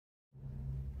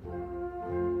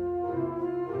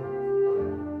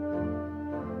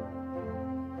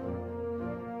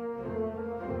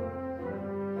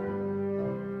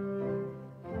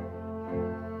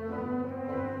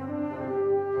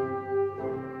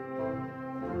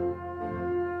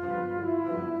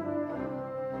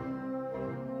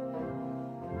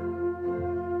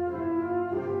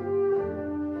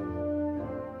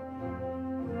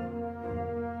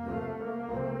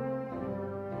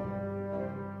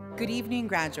Good evening,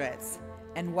 graduates,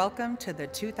 and welcome to the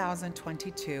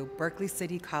 2022 Berkeley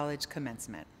City College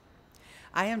Commencement.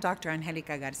 I am Dr.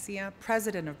 Angelica Garcia,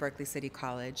 President of Berkeley City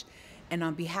College, and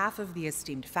on behalf of the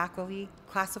esteemed faculty,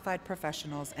 classified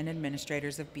professionals, and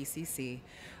administrators of BCC,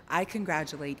 I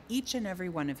congratulate each and every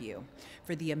one of you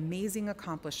for the amazing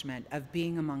accomplishment of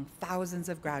being among thousands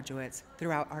of graduates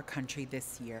throughout our country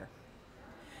this year.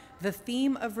 The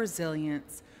theme of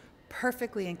resilience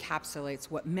perfectly encapsulates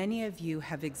what many of you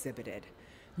have exhibited,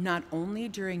 not only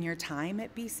during your time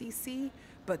at BCC,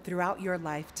 but throughout your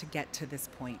life to get to this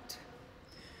point.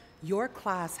 Your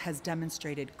class has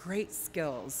demonstrated great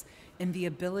skills in the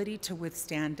ability to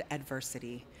withstand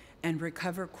adversity and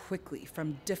recover quickly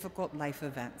from difficult life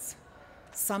events,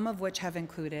 some of which have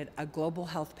included a global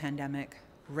health pandemic,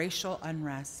 racial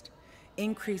unrest,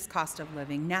 increased cost of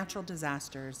living, natural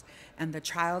disasters, and the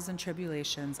trials and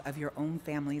tribulations of your own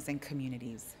families and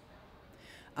communities.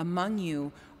 Among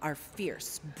you are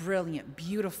fierce, brilliant,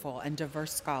 beautiful, and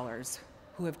diverse scholars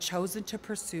who have chosen to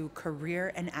pursue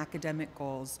career and academic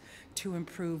goals to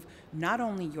improve not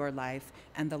only your life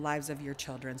and the lives of your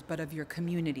children, but of your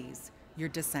communities, your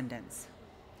descendants.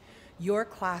 Your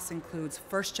class includes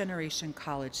first-generation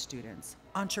college students,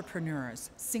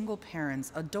 entrepreneurs, single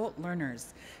parents, adult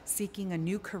learners seeking a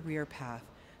new career path,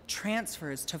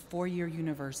 transfers to four-year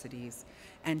universities,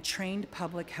 and trained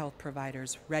public health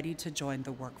providers ready to join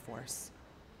the workforce.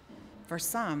 For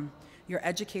some, your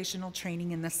educational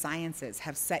training in the sciences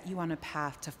have set you on a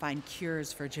path to find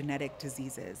cures for genetic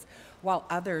diseases, while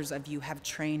others of you have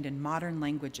trained in modern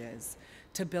languages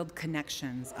to build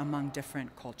connections among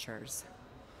different cultures.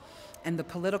 And the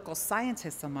political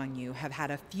scientists among you have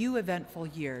had a few eventful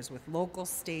years with local,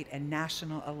 state, and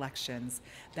national elections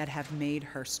that have made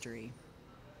history.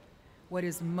 What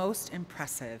is most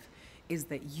impressive is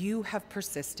that you have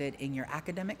persisted in your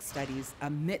academic studies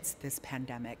amidst this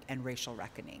pandemic and racial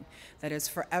reckoning that has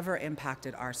forever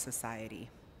impacted our society.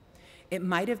 It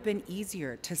might have been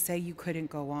easier to say you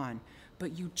couldn't go on,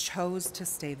 but you chose to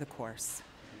stay the course.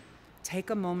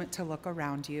 Take a moment to look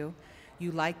around you.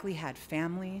 You likely had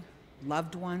family,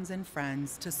 loved ones, and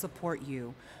friends to support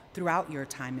you throughout your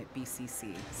time at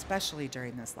BCC, especially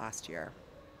during this last year.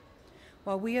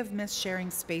 While we have missed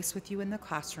sharing space with you in the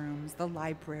classrooms, the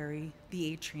library,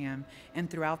 the atrium, and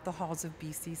throughout the halls of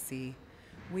BCC,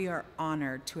 we are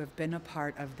honored to have been a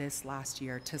part of this last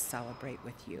year to celebrate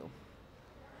with you.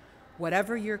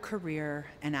 Whatever your career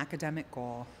and academic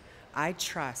goal, I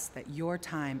trust that your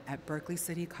time at Berkeley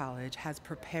City College has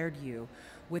prepared you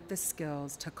with the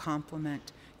skills to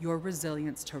complement your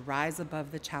resilience to rise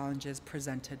above the challenges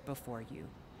presented before you.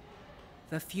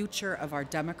 The future of our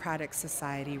democratic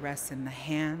society rests in the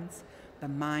hands, the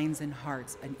minds, and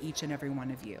hearts of each and every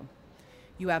one of you.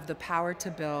 You have the power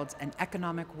to build an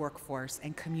economic workforce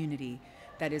and community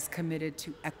that is committed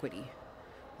to equity,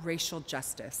 racial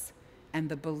justice, and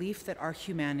the belief that our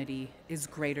humanity is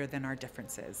greater than our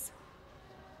differences.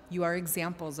 You are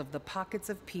examples of the pockets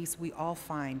of peace we all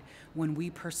find when we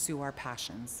pursue our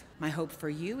passions. My hope for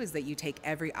you is that you take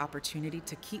every opportunity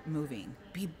to keep moving.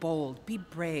 Be bold, be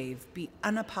brave, be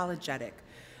unapologetic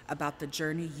about the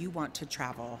journey you want to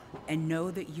travel, and know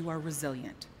that you are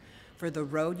resilient, for the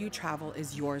road you travel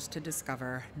is yours to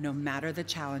discover, no matter the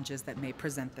challenges that may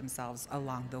present themselves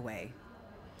along the way.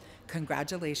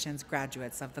 Congratulations,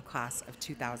 graduates of the class of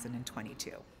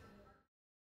 2022.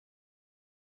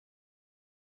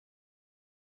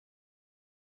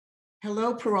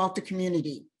 Hello, Peralta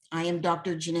community. I am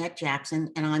Dr. Jeanette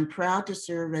Jackson, and I'm proud to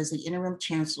serve as the interim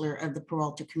chancellor of the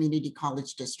Peralta Community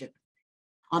College District.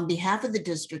 On behalf of the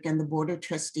district and the Board of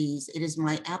Trustees, it is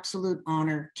my absolute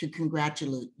honor to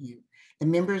congratulate you, the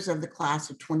members of the class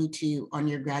of 22, on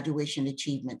your graduation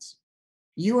achievements.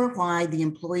 You are why the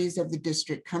employees of the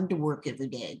district come to work every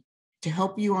day, to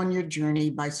help you on your journey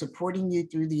by supporting you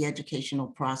through the educational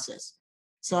process.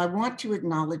 So I want to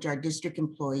acknowledge our district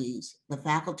employees, the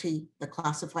faculty, the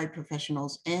classified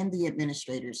professionals, and the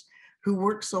administrators who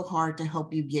work so hard to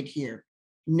help you get here.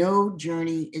 No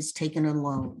journey is taken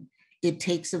alone. It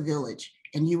takes a village,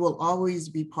 and you will always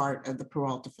be part of the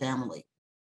Peralta family.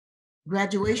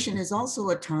 Graduation is also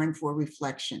a time for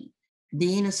reflection.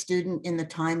 Being a student in the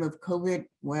time of COVID,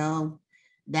 well,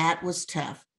 that was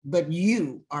tough, but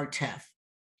you are tough.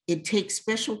 It takes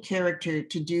special character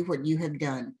to do what you have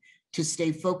done, to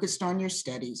stay focused on your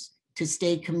studies, to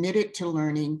stay committed to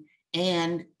learning,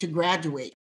 and to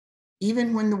graduate,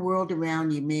 even when the world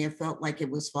around you may have felt like it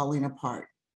was falling apart.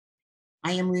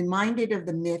 I am reminded of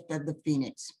the myth of the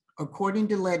phoenix. According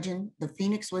to legend, the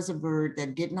phoenix was a bird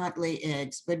that did not lay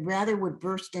eggs, but rather would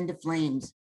burst into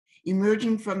flames,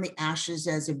 emerging from the ashes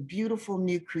as a beautiful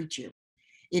new creature.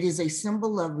 It is a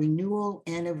symbol of renewal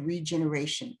and of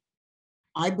regeneration.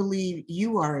 I believe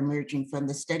you are emerging from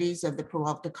the studies of the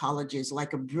Peralta Colleges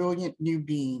like a brilliant new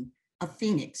being, a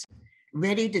phoenix,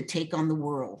 ready to take on the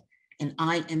world, and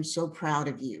I am so proud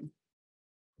of you.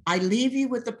 I leave you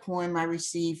with a poem I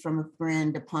received from a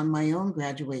friend upon my own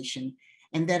graduation,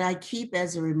 and that I keep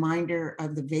as a reminder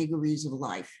of the vagaries of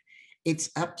life,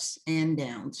 its ups and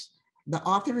downs. The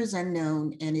author is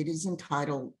unknown, and it is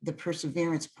entitled The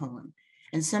Perseverance Poem,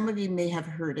 and some of you may have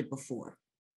heard it before.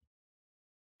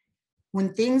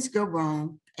 When things go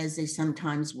wrong, as they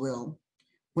sometimes will,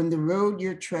 when the road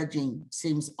you're trudging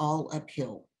seems all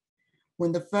uphill,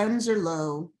 when the funds are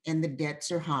low and the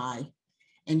debts are high,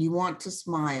 and you want to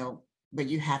smile, but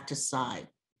you have to sigh,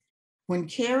 when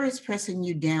care is pressing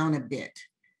you down a bit,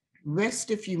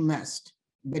 rest if you must,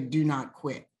 but do not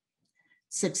quit.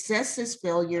 Success is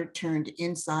failure turned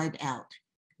inside out,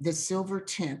 the silver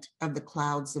tint of the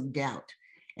clouds of doubt,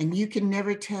 and you can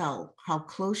never tell how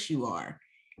close you are.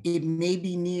 It may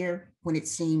be near when it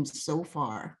seems so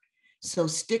far. So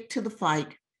stick to the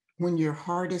fight when you're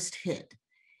hardest hit.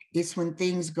 It's when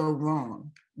things go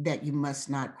wrong that you must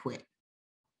not quit.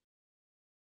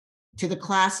 To the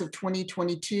class of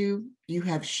 2022, you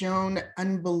have shown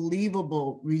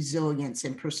unbelievable resilience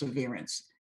and perseverance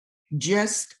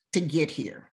just to get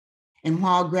here. And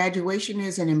while graduation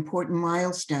is an important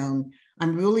milestone,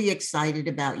 I'm really excited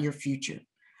about your future.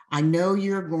 I know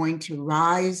you're going to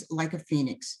rise like a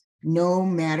phoenix, no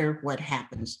matter what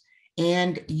happens,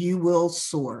 and you will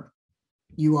soar.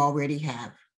 You already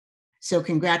have. So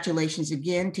congratulations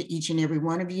again to each and every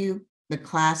one of you, the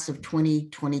class of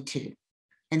 2022,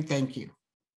 and thank you.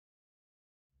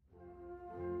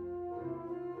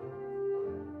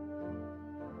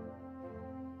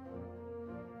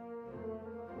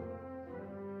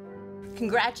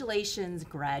 Congratulations,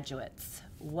 graduates.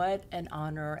 What an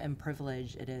honor and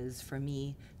privilege it is for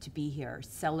me to be here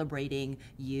celebrating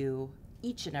you,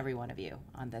 each and every one of you,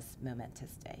 on this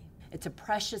momentous day. It's a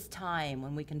precious time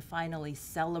when we can finally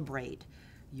celebrate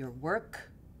your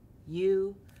work,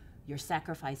 your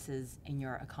sacrifices, and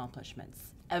your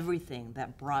accomplishments, everything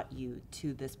that brought you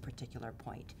to this particular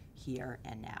point here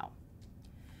and now.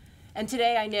 And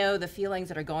today I know the feelings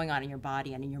that are going on in your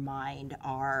body and in your mind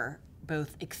are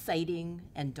both exciting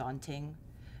and daunting,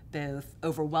 both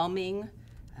overwhelming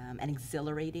and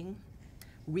exhilarating,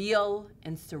 real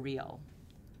and surreal.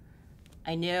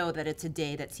 I know that it's a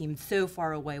day that seemed so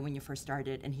far away when you first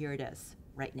started, and here it is,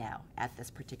 right now, at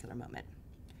this particular moment.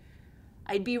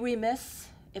 I'd be remiss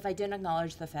if I didn't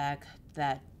acknowledge the fact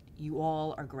that you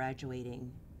all are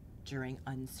graduating during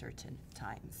uncertain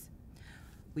times.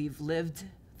 We've lived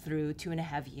through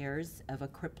 2.5 years of a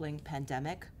crippling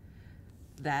pandemic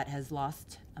that has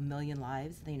lost 1 million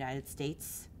lives in the United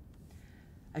States.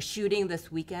 A shooting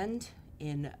this weekend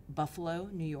in Buffalo,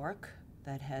 New York,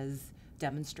 that has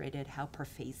demonstrated how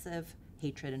pervasive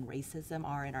hatred and racism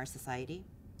are in our society.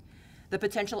 The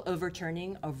potential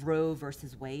overturning of Roe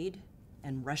versus Wade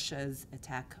and Russia's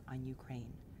attack on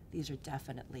Ukraine. These are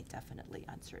definitely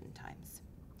uncertain times.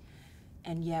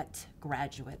 And yet,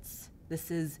 graduates, this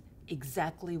is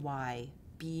exactly why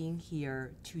being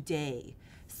here today,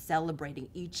 celebrating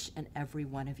each and every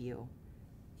one of you,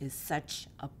 is such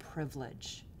a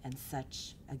privilege and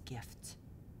such a gift.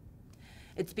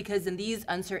 It's because in these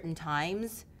uncertain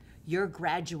times, your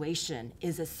graduation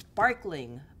is a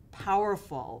sparkling,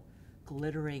 powerful,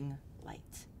 glittering light,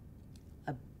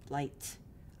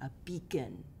 a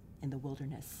beacon in the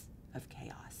wilderness of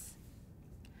chaos.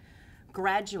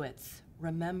 Graduates,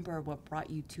 remember what brought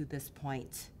you to this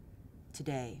point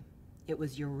today. It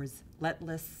was your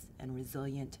relentless and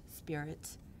resilient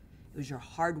spirit. It was your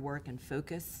hard work and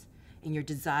focus and your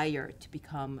desire to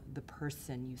become the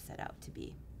person you set out to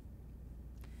be.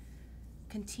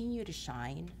 Continue to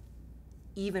shine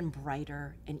even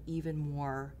brighter and even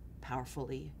more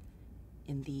powerfully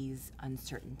in these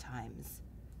uncertain times,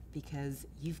 because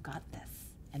you've got this,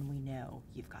 and we know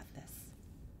you've got this.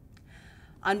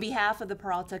 On behalf of the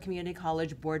Peralta Community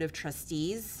College Board of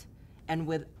Trustees, and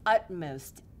with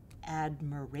utmost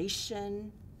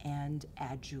admiration and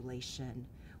adulation,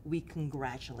 we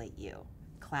congratulate you,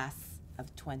 class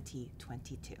of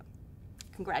 2022.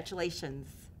 Congratulations.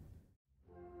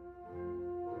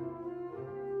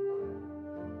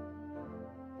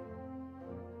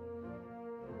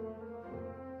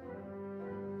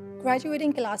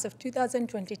 Graduating class of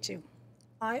 2022,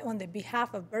 I, on the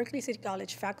behalf of Berkeley City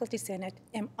College Faculty Senate,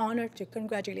 am honored to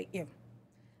congratulate you.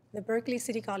 The Berkeley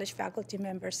City College faculty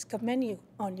members commend you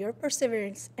on your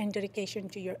perseverance and dedication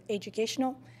to your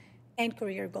educational and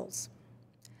career goals.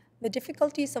 The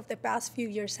difficulties of the past few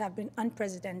years have been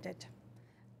unprecedented.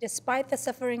 Despite the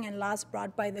suffering and loss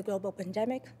brought by the global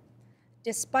pandemic,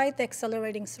 despite the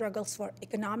accelerating struggles for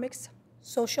economics,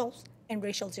 social, and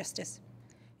racial justice,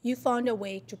 you found a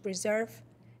way to preserve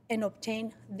and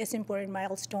obtain this important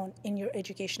milestone in your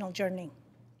educational journey.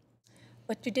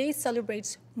 But today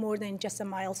celebrates more than just a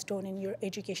milestone in your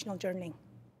educational journey.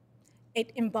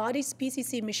 It embodies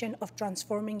PCC's mission of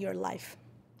transforming your life.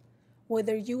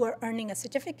 Whether you are earning a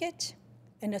certificate,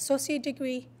 an associate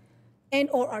degree,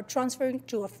 and/or are transferring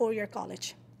to a four-year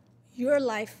college, your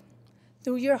life,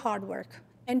 through your hard work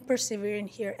and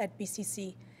perseverance here at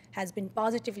PCC, has been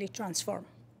positively transformed.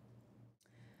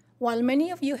 While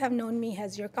many of you have known me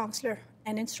as your counselor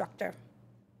and instructor,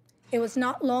 it was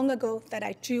not long ago that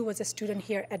I too was a student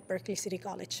here at Berkeley City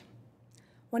College.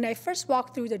 When I first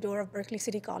walked through the door of Berkeley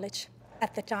City College,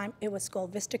 at the time it was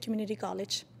called Vista Community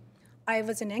College, I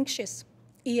was an anxious,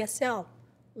 ESL,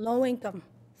 low-income,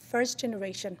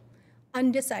 first-generation,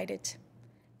 undecided,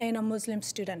 and a Muslim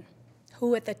student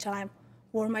who at the time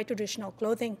wore my traditional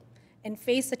clothing and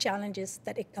faced the challenges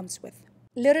that it comes with.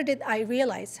 Little did I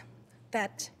realize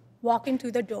that walking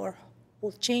through the door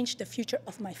will change the future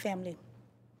of my family.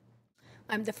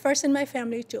 I'm the first in my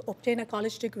family to obtain a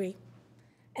college degree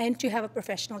and to have a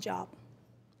professional job.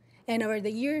 And over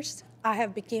the years, I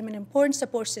have become an important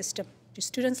support system to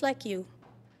students like you,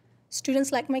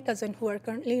 students like my cousin who are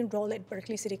currently enrolled at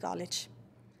Berkeley City College,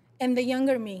 and the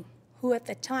younger me who at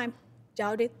the time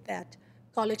doubted that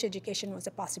college education was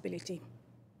a possibility.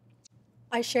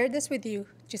 I share this with you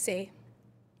to say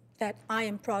that I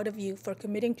am proud of you for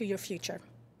committing to your future,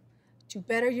 to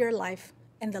better your life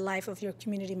and the life of your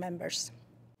community members.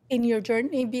 In your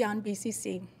journey beyond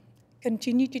BCC,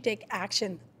 continue to take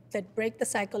action that break the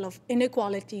cycle of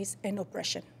inequalities and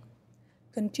oppression.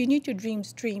 Continue to dream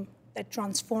dreams that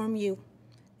transform you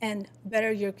and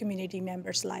better your community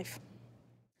members' life.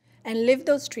 And live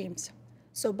those dreams,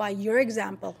 so by your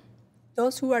example,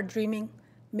 those who are dreaming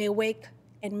may wake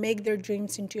and make their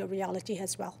dreams into a reality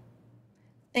as well.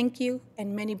 Thank you,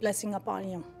 and many blessings upon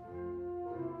you.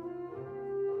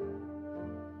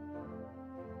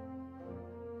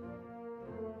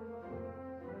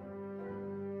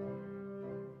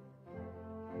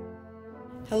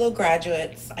 Hello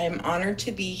graduates, I am honored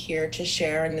to be here to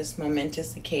share in this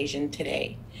momentous occasion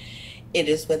today. It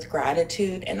is with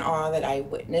gratitude and awe that I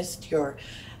witnessed your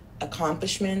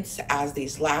accomplishments as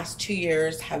these last 2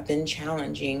 years have been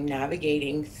challenging,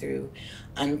 navigating through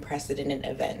unprecedented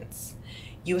events.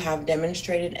 You have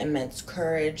demonstrated immense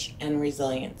courage and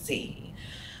resiliency.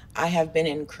 I have been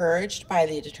encouraged by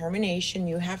the determination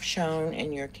you have shown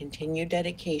and your continued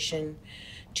dedication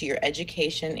to your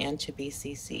education and to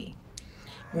BCC.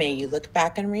 May you look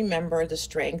back and remember the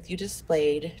strength you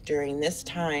displayed during this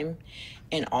time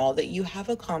and all that you have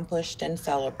accomplished and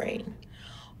celebrate.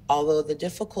 Although the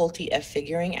difficulty of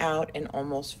figuring out an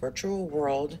almost virtual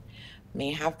world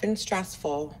may have been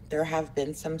stressful, there have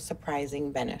been some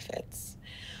surprising benefits.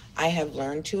 I have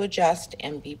learned to adjust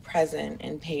and be present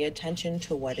and pay attention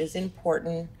to what is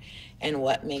important and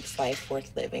what makes life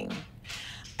worth living.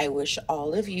 I wish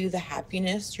all of you the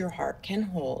happiness your heart can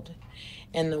hold.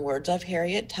 In the words of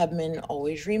Harriet Tubman,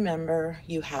 always remember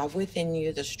you have within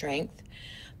you the strength,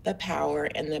 the power,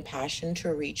 and the passion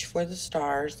to reach for the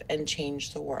stars and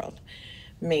change the world.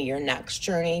 May your next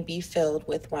journey be filled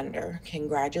with wonder.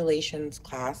 Congratulations,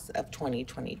 class of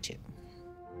 2022.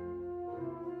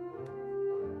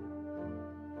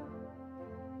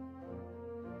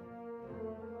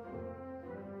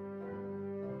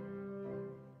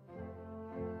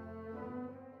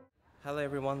 Hello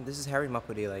everyone, this is Harry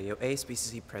Mapudila, your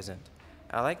ASBCC President.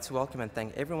 I'd like to welcome and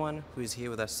thank everyone who is here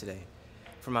with us today.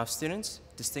 From our students,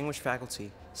 distinguished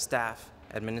faculty, staff,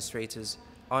 administrators,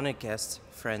 honored guests,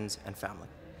 friends, and family.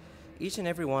 Each and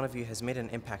every one of you has made an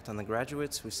impact on the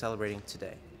graduates we're celebrating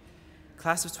today.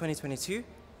 Class of 2022,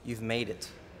 you've made it.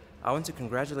 I want to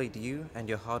congratulate you and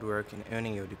your hard work in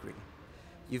earning your degree.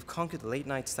 You've conquered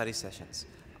late-night study sessions,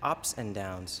 ups and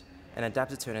downs, and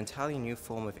adapted to an entirely new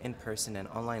form of in-person and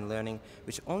online learning,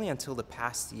 which only until the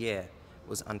past year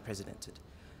was unprecedented.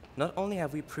 Not only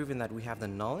have we proven that we have the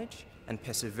knowledge and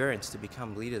perseverance to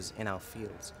become leaders in our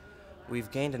fields,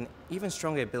 we've gained an even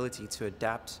stronger ability to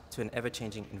adapt to an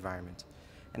ever-changing environment,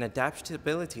 an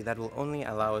adaptability that will only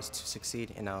allow us to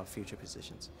succeed in our future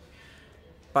positions.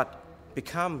 But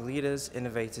become leaders,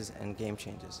 innovators, and game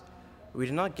changers. We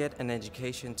do not get an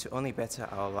education to only better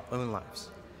our own lives,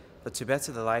 but to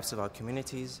better the lives of our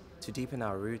communities, to deepen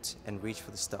our roots and reach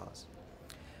for the stars.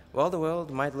 While the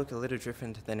world might look a little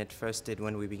different than it first did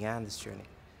when we began this journey,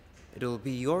 it will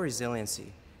be your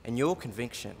resiliency and your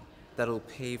conviction that will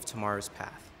pave tomorrow's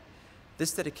path.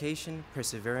 This dedication,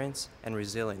 perseverance, and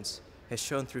resilience has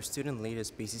shown through student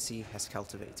leaders BCC has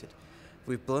cultivated.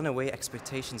 We've blown away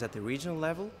expectations at the regional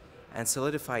level and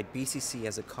solidified BCC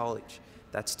as a college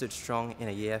that stood strong in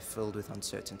a year filled with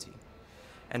uncertainty.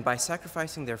 And by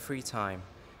sacrificing their free time,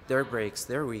 their breaks,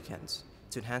 their weekends,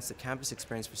 to enhance the campus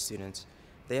experience for students,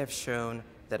 they have shown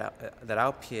that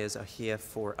our peers are here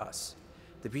for us.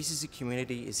 The BCC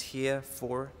community is here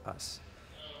for us.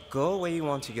 Go where you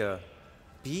want to go.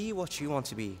 Be what you want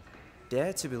to be.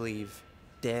 Dare to believe.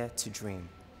 Dare to dream.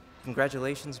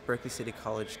 Congratulations, Berkeley City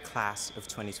College Class of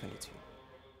 2022.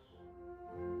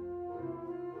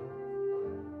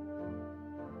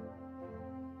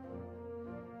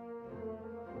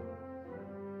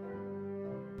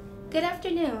 Good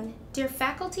afternoon, dear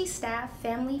faculty, staff,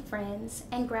 family, friends,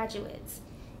 and graduates.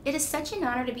 It is such an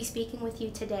honor to be speaking with you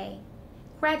today.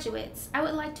 Graduates, I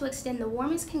would like to extend the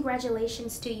warmest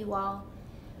congratulations to you all.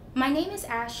 My name is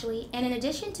Ashley, and in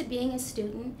addition to being a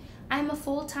student, I am a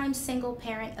full-time single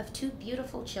parent of 2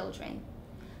 beautiful children.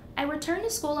 I returned to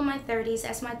school in my 30s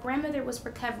as my grandmother was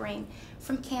recovering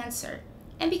from cancer,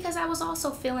 and because I was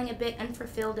also feeling a bit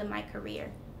unfulfilled in my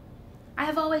career. I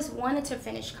have always wanted to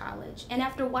finish college, and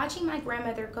after watching my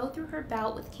grandmother go through her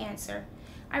bout with cancer,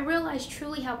 I realized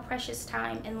truly how precious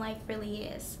time in life really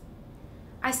is.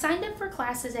 I signed up for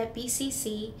classes at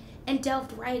BCC and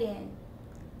delved right in.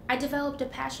 I developed a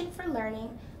passion for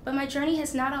learning, but my journey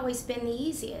has not always been the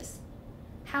easiest.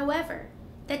 However,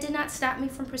 that did not stop me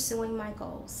from pursuing my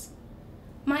goals.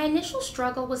 My initial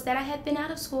struggle was that I had been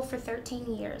out of school for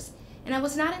 13 years, and I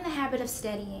was not in the habit of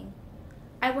studying.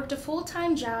 I worked a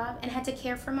full-time job and had to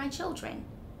care for my children.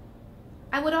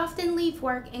 I would often leave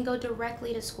work and go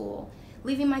directly to school,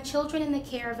 leaving my children in the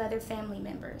care of other family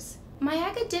members. My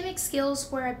academic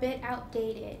skills were a bit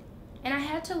outdated, and I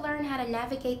had to learn how to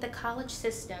navigate the college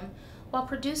system while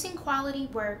producing quality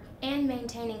work and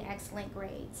maintaining excellent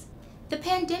grades. The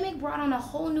pandemic brought on a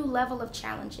whole new level of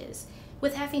challenges,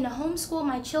 with having to homeschool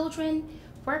my children,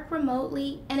 work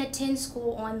remotely, and attend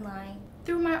school online.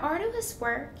 Through my arduous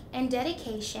work and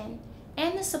dedication,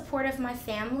 and the support of my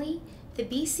family, the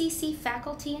BCC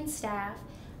faculty and staff,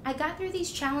 I got through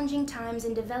these challenging times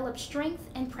and developed strength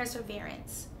and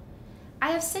perseverance.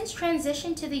 I have since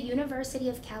transitioned to the University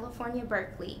of California,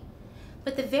 Berkeley,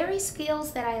 but the very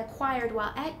skills that I acquired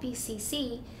while at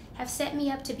BCC have set me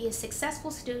up to be a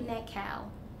successful student at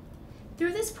Cal.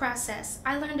 Through this process,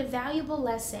 I learned a valuable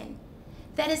lesson,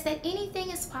 that is that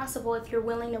anything is possible if you're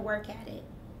willing to work at it.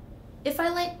 If I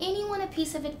lent anyone a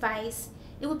piece of advice,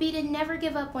 it would be to never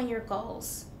give up on your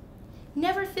goals.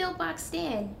 Never feel boxed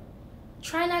in.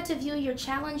 Try not to view your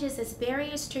challenges as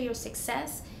barriers to your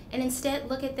success, and instead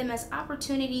look at them as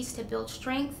opportunities to build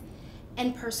strength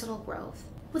and personal growth.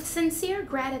 With sincere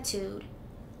gratitude,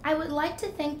 I would like to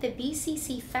thank the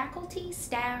BCC faculty,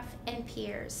 staff, and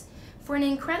peers for an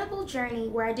incredible journey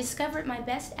where I discovered my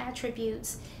best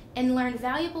attributes and learned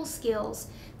valuable skills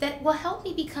that will help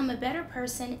me become a better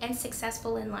person and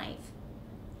successful in life.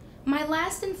 My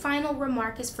last and final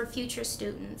remark is for future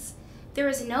students. There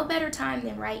is no better time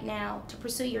than right now to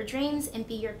pursue your dreams and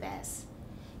be your best.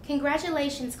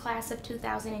 Congratulations, class of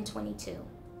 2022.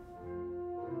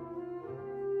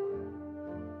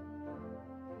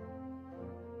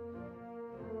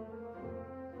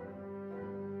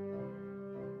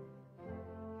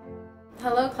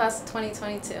 Hello, class of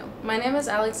 2022. My name is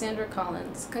Alexandra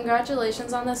Collins.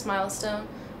 Congratulations on this milestone.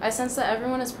 I sense that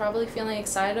everyone is probably feeling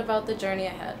excited about the journey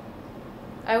ahead.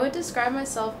 I would describe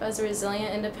myself as a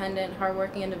resilient, independent,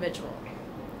 hardworking individual.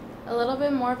 A little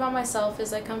bit more about myself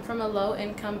is I come from a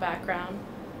low-income background,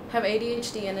 have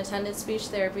ADHD, and attended speech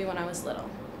therapy when I was little.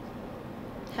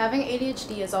 Having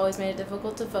ADHD has always made it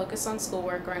difficult to focus on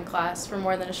schoolwork or in class for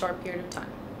more than a short period of time.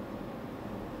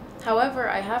 However,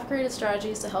 I have created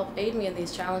strategies to help aid me in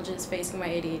these challenges facing my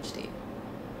ADHD.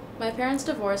 My parents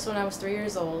divorced when I was 3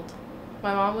 years old.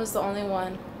 My mom was the only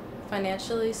one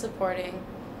financially supporting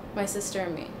my sister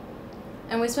and me,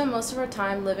 and we spent most of our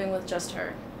time living with just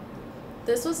her.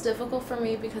 This was difficult for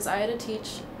me because I had to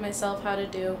teach myself how to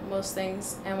do most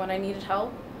things, and when I needed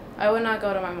help, I would not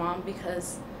go to my mom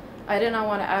because I did not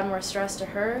want to add more stress to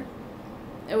her.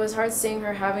 It was hard seeing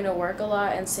her having to work a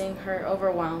lot and seeing her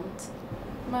overwhelmed.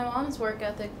 My mom's work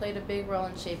ethic played a big role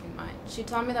in shaping mine. She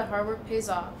taught me that hard work pays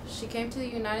off. She came to the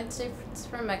United States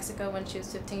from Mexico when she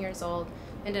was 15 years old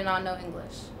and did not know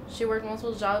English. She worked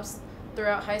multiple jobs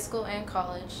throughout high school and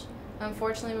college.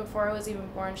 Unfortunately, before I was even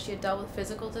born, she had dealt with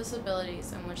physical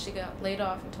disabilities, and when she got laid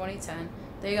off in 2010,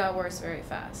 they got worse very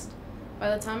fast. By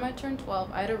the time I turned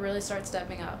 12, I had to really start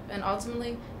stepping up, and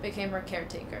ultimately became her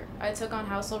caretaker. I took on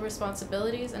household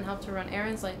responsibilities and helped her run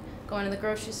errands like going to the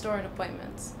grocery store and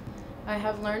appointments. I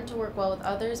have learned to work well with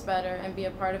others better and be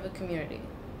a part of a community.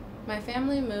 My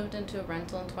family moved into a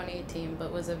rental in 2018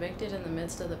 but was evicted in the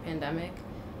midst of the pandemic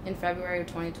in February of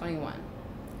 2021.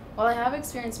 While I have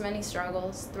experienced many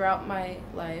struggles throughout my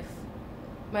life,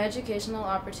 my educational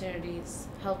opportunities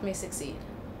helped me succeed.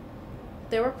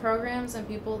 There were programs and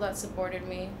people that supported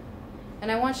me,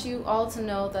 and I want you all to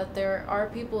know that there are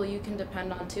people you can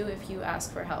depend on too if you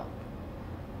ask for help.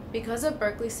 Because of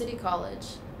Berkeley City College,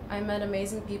 I met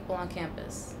amazing people on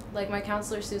campus, like my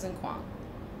counselor Susan Kwong.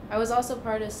 I was also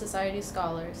part of Society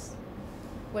Scholars,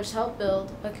 which helped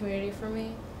build a community for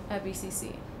me at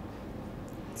BCC.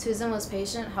 Susan was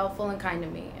patient, helpful, and kind to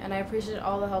me, and I appreciated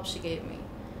all the help she gave me.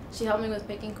 She helped me with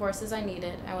picking courses I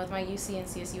needed and with my UC and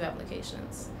CSU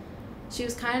applications. She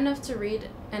was kind enough to read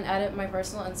and edit my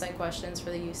personal insight questions for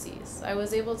the UCs. I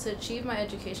was able to achieve my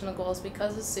educational goals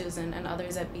because of Susan and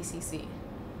others at BCC.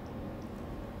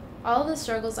 All of the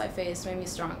struggles I faced made me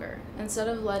stronger. Instead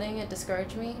of letting it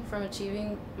discourage me from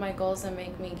achieving my goals and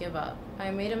make me give up, I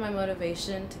made it my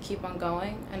motivation to keep on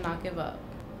going and not give up.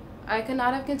 I could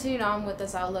not have continued on with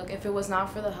this outlook if it was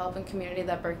not for the help and community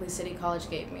that Berkeley City College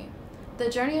gave me.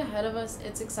 The journey ahead of us,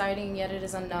 it's exciting, yet it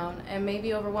is unknown, and may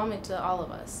be overwhelming to all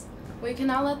of us. We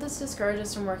cannot let this discourage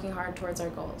us from working hard towards our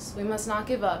goals. We must not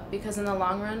give up, because in the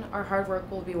long run, our hard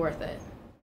work will be worth it.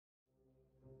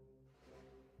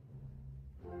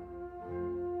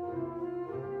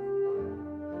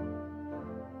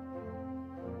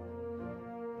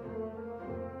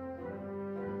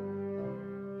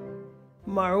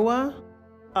 Marwa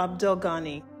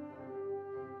Abdelghani,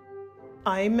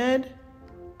 Ahmed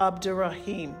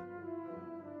Abdurrahim,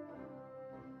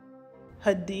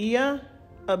 Hadiya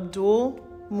Abdul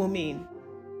Mumin,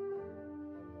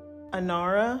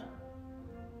 Anara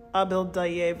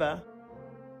Abildayeva,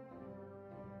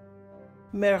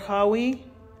 Merhawi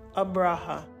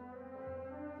Abraha,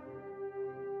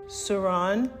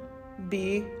 Suran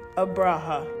B.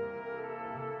 Abraha,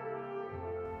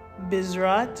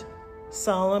 Bizrat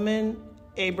Solomon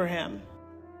Abraham,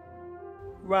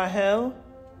 Rahel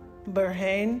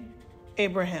Berhain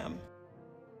Abraham,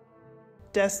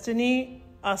 Destiny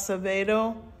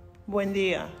Acevedo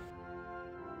Buendia,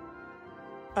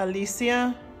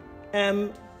 Alicia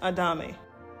M. Adame,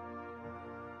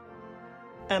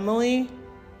 Emily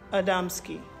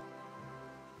Adamski,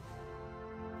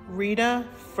 Rita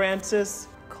Francis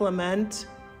Clement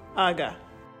Aga,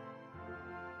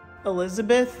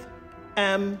 Elizabeth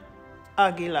M.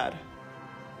 Aguilar,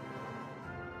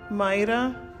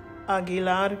 Mayra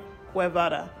Aguilar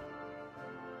Guevara,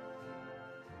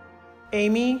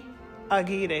 Amy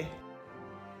Aguirre,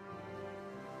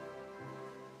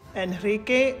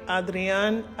 Enrique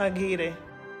Adrián Aguirre,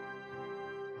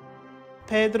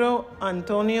 Pedro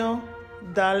Antonio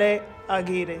Dale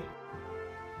Aguirre,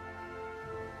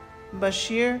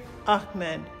 Bashir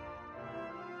Ahmed,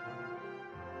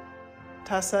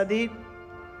 Tasadit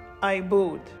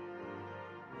Aibud,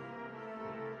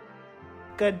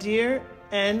 Gadir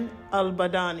N.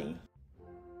 Albadani,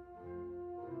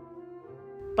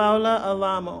 Paula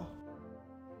Alamo,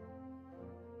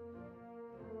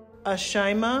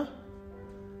 Ashaima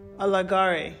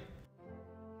Alagare,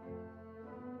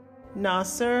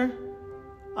 Nasser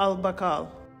Al-Bakal,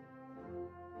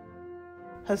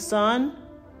 Hassan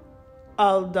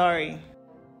Al-Dari,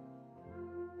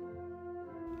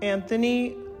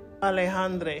 Anthony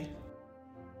Alejandre,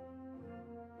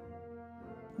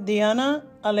 Diana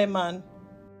Aleman,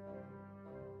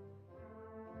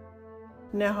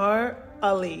 Nahar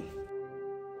Ali,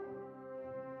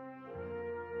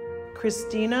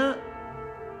 Christina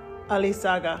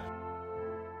Alizaga,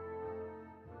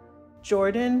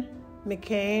 Jordan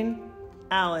McCain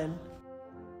Allen,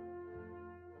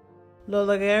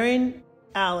 Lolagarin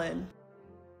Allen,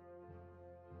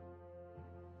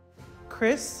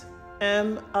 Chris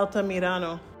M.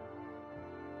 Altamirano,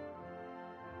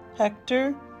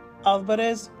 Hector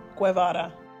Alvarez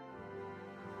Guevara,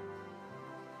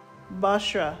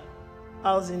 Bashra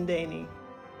Al-Zindani,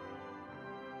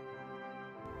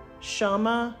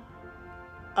 Shama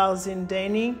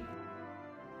Al-Zindani,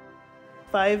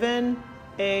 Fiven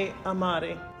A.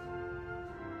 Amare,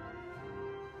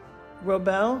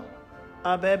 Robel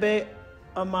Abebe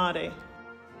Amare,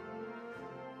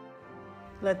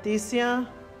 Leticia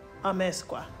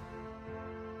Amesqua,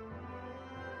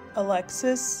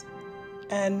 Alexis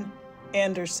N.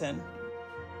 Anderson,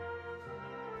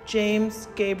 James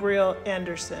Gabriel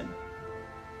Anderson,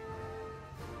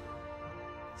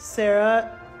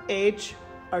 Sarah H.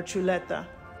 Archuleta,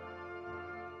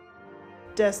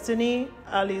 Destiny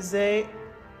Alize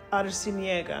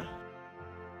Arciniega,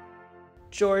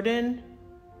 Jordan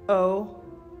O.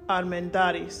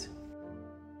 Armendaris,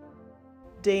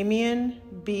 Damian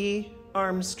B.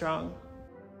 Armstrong,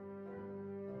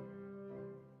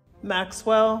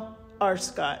 Maxwell R.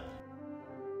 Scott,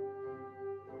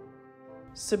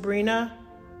 Sabrina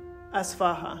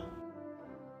Asfaha,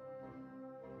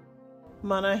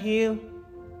 Manahil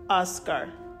Oscar,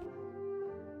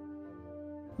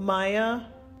 Maya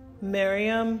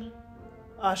Mariam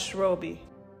Ashrobi,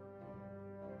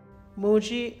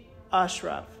 Muji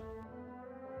Ashraf,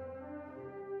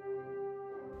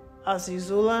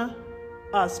 Azizullah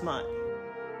Asmat,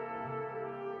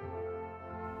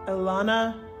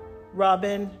 Ilana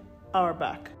Robin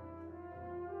Auerbach,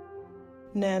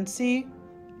 Nancy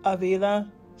Avila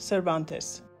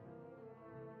Cervantes,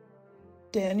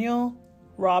 Daniel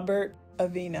Robert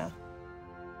Avina,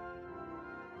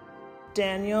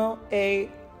 Daniel A.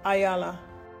 Ayala,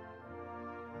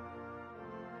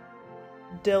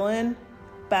 Dylan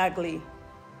Bagley,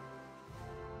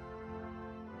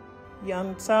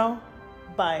 Yansao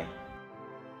Bai,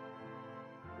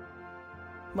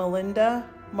 Melinda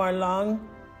Marlong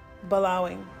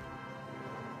Balawing,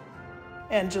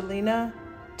 Angelina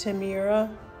Tamira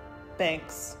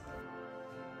Banks,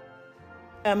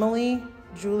 Emily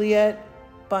Juliet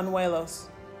Banuelos,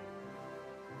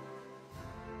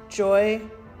 Joy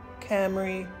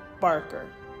Camry Barker,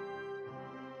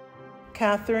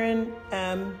 Catherine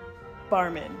M.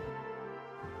 Barman,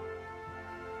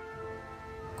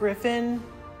 Griffin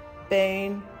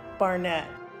Bain Barnett,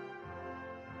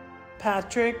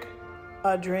 Patrick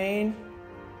Adrain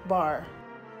Barr,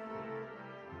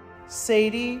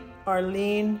 Sadie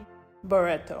Arlene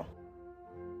Barreto,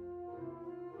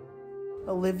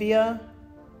 Olivia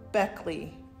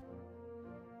Beckley,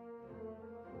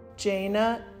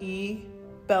 Jana E.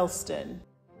 Belston,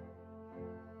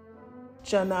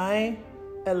 Janai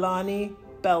Elani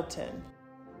Belton,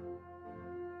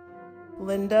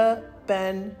 Linda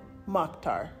Ben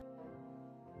Mokhtar,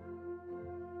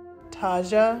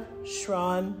 Taja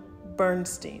Shran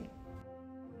Bernstein,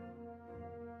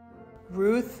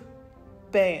 Ruth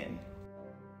Bain,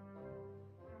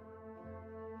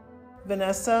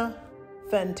 Vanessa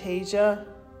Fantasia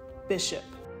Bishop,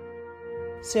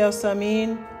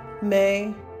 Seosamin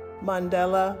May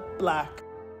Mandela Black,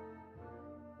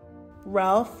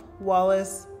 Ralph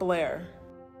Wallace Blair,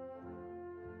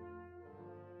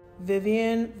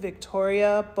 Vivian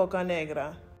Victoria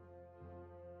Bocanegra,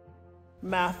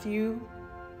 Matthew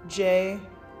J.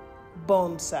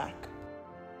 Bonsack,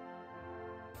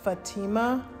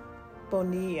 Fatima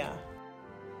Bonilla,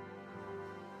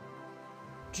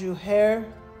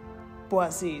 Juhair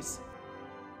Bouaziz,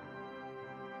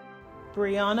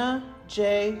 Brianna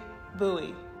J.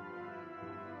 Bowie,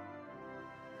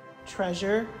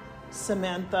 Treasure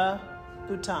Samantha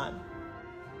Bhutan,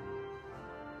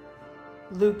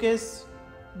 Lucas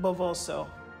Bovoso,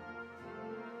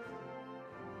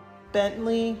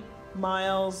 Bentley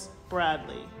Miles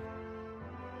Bradley,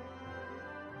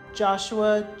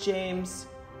 Joshua James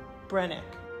Brennick,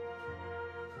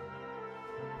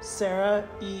 Sarah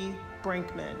E.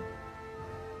 Brinkman,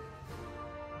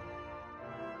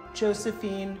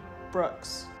 Josephine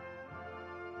Brooks,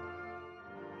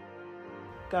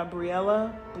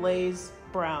 Gabriella Blaze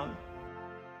Brown,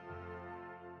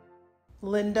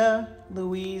 Linda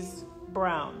Louise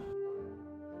Brown,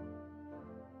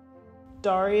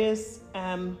 Darius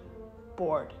M.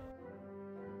 Board,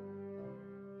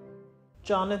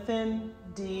 Jonathan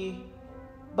D.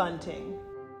 Bunting,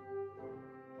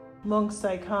 Munk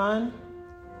Saikan,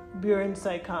 Buren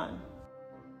Saikan,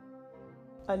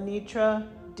 Anitra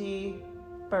D.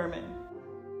 Berman,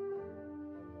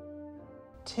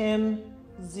 Tim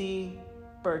Z.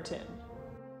 Burton,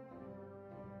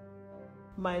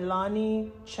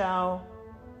 Mailani Chow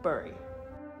Burry,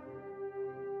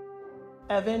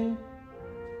 Evan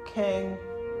Kang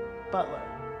Butler,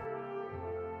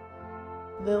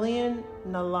 Lillian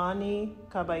Nalani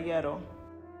Caballero,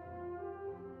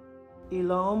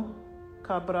 Ilom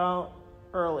Cabral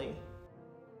Early,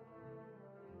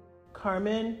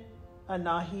 Carmen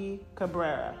Anahi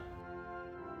Cabrera,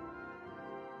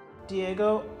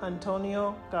 Diego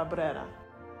Antonio Cabrera,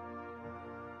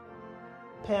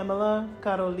 Pamela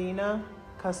Carolina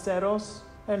Caseros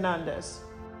Hernandez,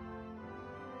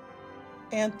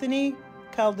 Anthony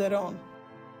Calderon,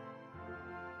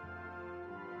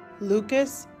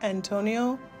 Lucas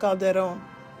Antonio Calderon,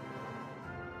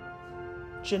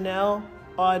 Janelle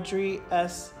Audrey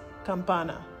S.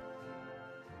 Campana,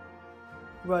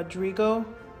 Rodrigo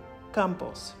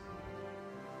Campos,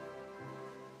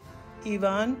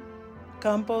 Ivan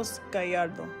Campos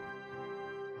Gallardo,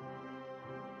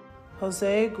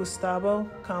 Jose Gustavo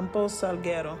Campos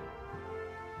Salguero,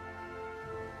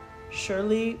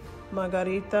 Shirley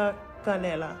Margarita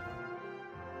Canela.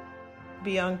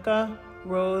 Bianca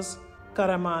Rose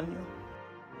Caramano.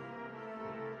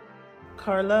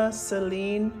 Carla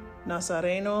Celine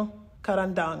Nazareno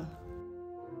Carandang.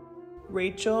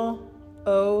 Rachel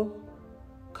O.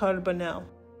 Carbonell.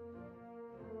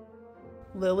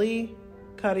 Lily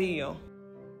Carrillo.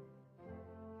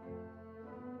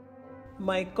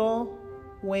 Michael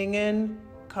Wingen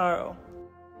Caro.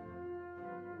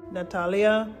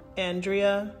 Natalia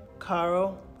Andrea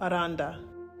Caro Aranda.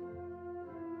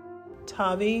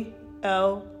 Tavi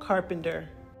L. Carpenter.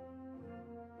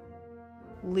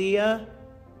 Leah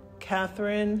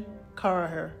Catherine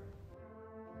Carraher.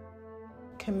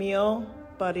 Camille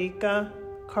Barica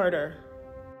Carter.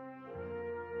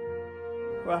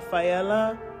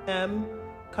 Rafaela M.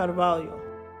 Carvalho.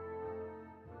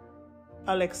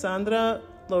 Alexandra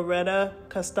Loretta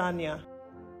Castaña.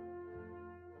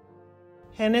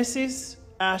 Genesis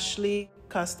Ashley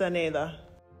Castaneda.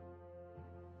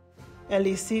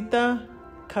 Elisita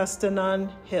Castanan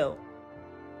Hill.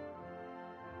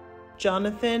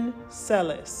 Jonathan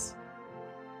Celis.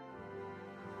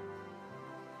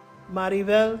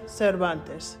 Maribel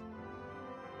Cervantes.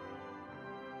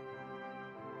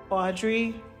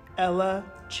 Audrey Ella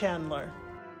Chandler.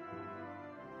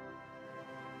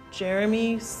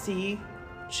 Jeremy C.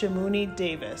 Chimuni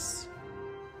Davis.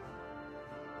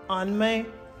 Anmei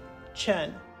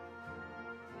Chen.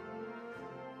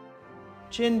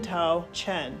 Jintao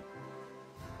Chen.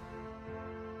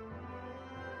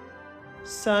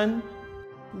 Sun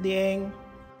Liang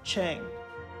Cheng.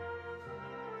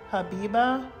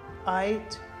 Habiba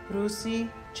Ait Rusi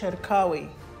Cherkawi.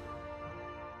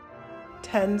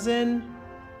 Tenzin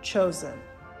Chosen.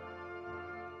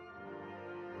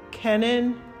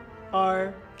 Kenan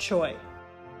R. Choi.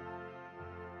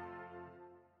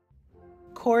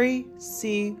 Corey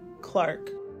C. Clark.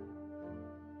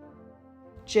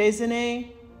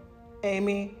 Jasone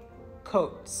Amy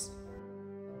Coates.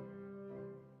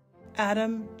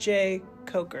 Adam J.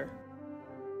 Coker.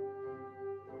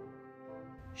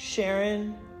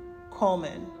 Sharon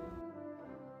Coleman.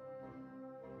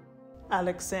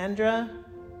 Alexandra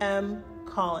M.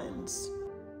 Collins.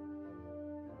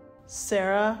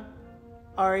 Sarah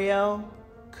Ariel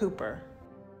Cooper.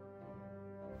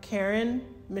 Karen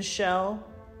Michelle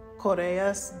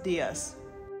Correas Diaz.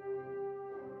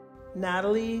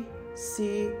 Natalie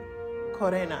C.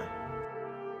 Corena.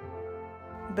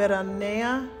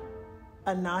 Beranea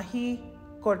Anahi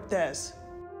Cortez.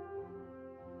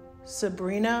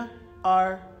 Sabrina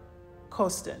R.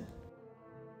 Costin.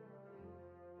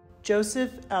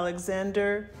 Joseph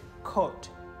Alexander Cote.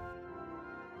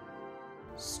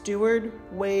 Stewart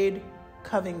Wade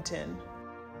Covington.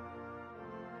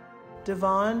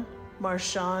 Devon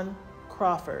Marshawn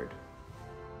Crawford.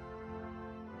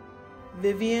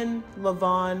 Vivian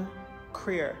Lavon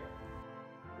Creer.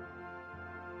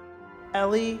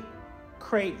 Ellie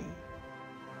Creighton.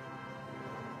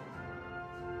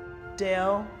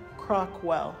 Dale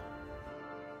Crockwell.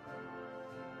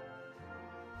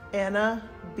 Anna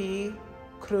B.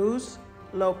 Cruz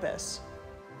Lopez.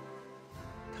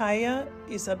 Kaya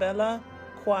Isabella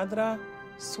Quadra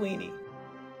Sweeney.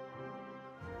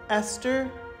 Esther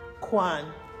Kwan.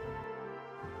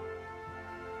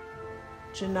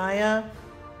 Janaya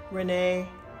Renee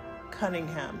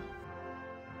Cunningham.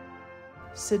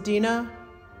 Sedina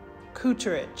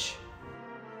Kuterich.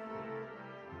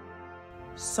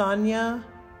 Sonia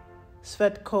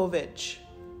Svetkovich.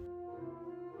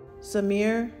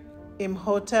 Zamir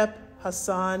Imhotep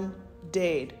Hassan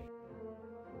Dade.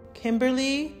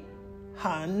 Kimberly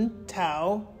Han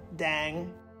Tao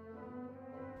Dang.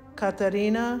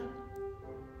 Katarina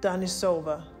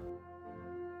Danisova.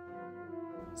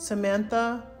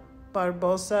 Samantha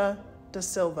Barbosa da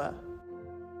Silva.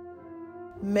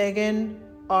 Megan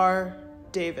R.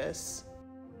 Davis.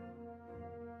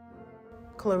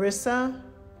 Clarissa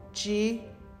G.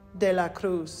 De la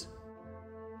Cruz.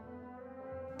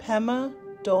 Pema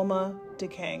Dolma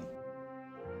DeKang.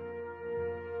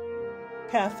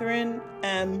 Catherine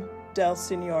M. Del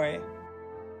Signore.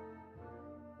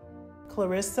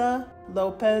 Clarissa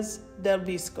Lopez Del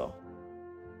Visco.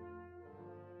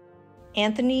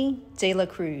 Anthony De La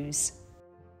Cruz.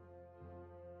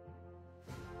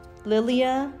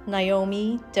 Lilia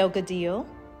Naomi Delgadillo.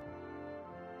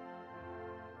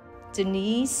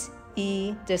 Denise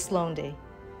E. Deslonde.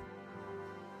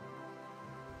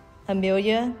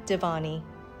 Amelia Devani.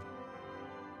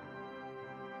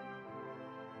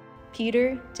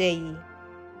 Peter Dei.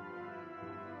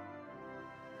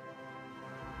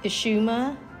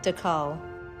 Ishuma Dakal.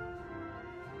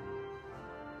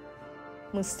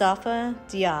 Mustafa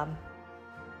Diab.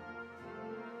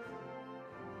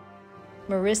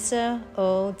 Marissa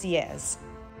O. Diaz,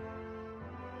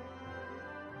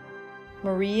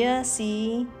 Maria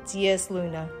C.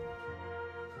 Diaz-Luna,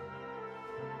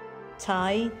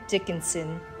 Ty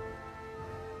Dickinson,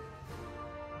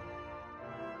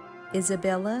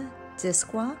 Isabella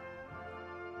Disqua,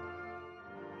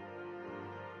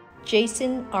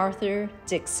 Jason Arthur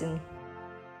Dixon,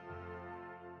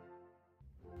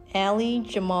 Ali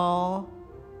Jamal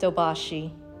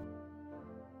Dobashi,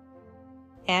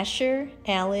 Asher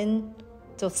Allen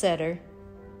Dosetter,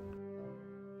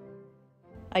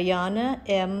 Ayana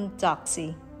M.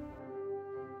 Doxey,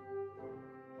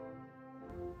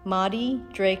 Maddie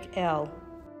Drake L.,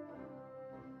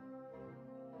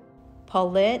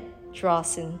 Paulette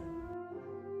Drawson,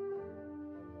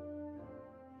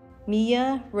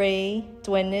 Mia Ray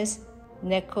Duenes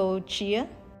Necochea,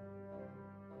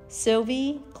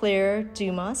 Sylvie Claire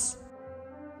Dumas,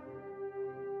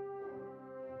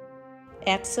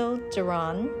 Axel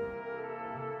Duran,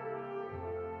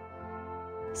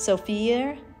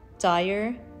 Sophia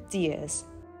Dyer Diaz,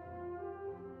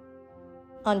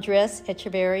 Andres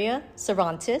Echeverria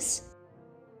Cervantes,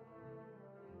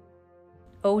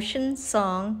 Ocean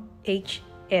Song H.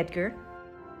 Edgar,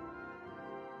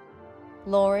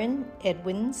 Lauren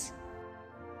Edwins,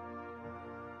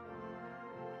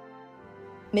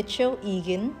 Mitchell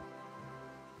Egan,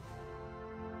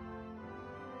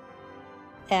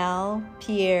 Al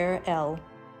Pierre L.,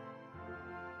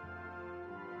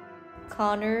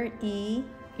 Connor E.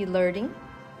 Elarding,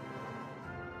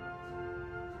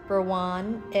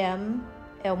 Berwan M.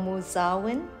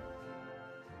 Elmuzawin,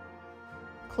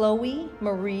 Chloe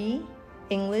Marie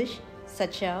English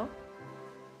Sachel,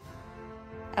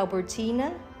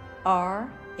 Albertina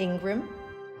R. Ingram,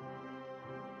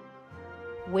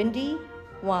 Wendy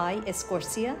Y.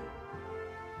 Escorcia,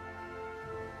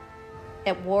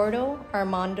 Eduardo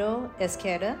Armando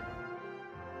Esqueda,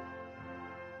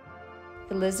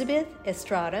 Elizabeth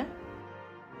Estrada,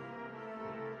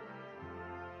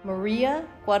 Maria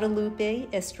Guadalupe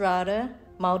Estrada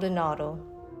Maldonado,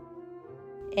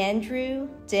 Andrew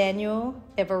Daniel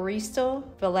Evaristo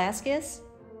Velasquez,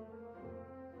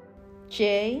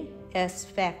 J. S.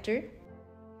 Factor,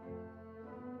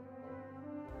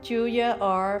 Julia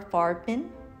R. Farbman,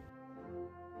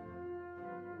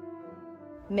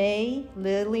 May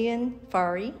Lillian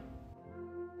Fari,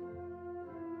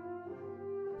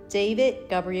 David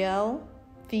Gabrielle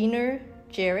Fiener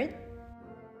Jarrett,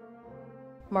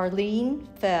 Marlene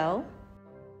Fell,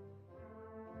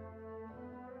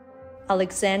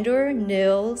 Alexander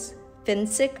Nils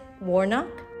Finsick Warnock,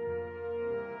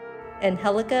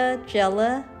 Angelica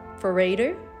Jella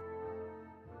Ferrader,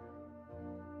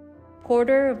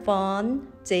 Porter Vaughn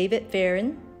David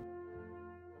Farron,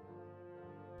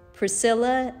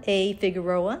 Priscilla A.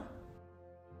 Figueroa,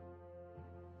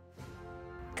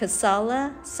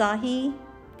 Kasala Sahi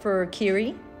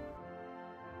Furkiri,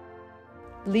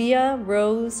 Leah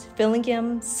Rose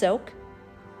Fillingham Silk,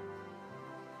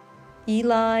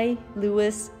 Eli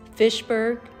Lewis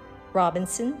Fishberg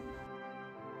Robinson,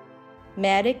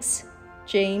 Maddox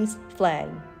James Flagg,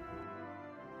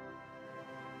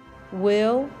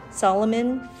 Will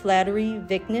Solomon Flattery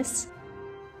Vignes,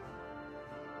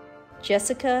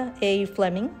 Jessica A.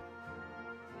 Fleming,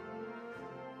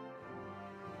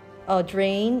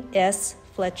 Audrain S.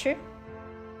 Fletcher,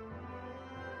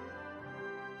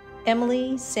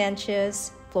 Emily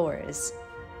Sanchez Flores,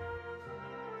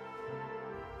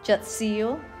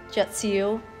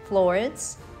 Jutsiel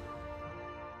Flores,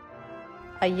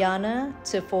 Ayana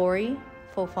Tefori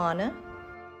Fofana,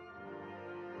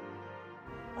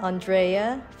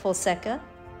 Andrea Fonseca,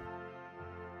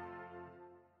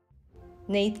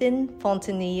 Nathan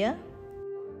Fontanilla,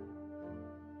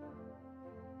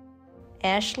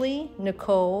 Ashley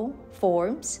Nicole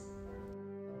Forbes,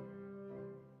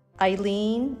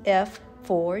 Eileen F.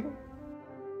 Ford,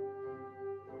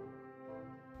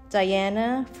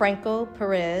 Diana Franco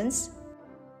Perez,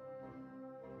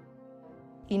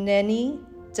 Ineni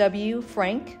W.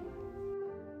 Frank,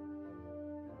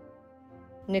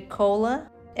 Nicola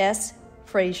S.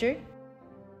 Frazier,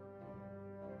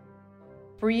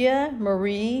 Bria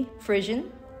Marie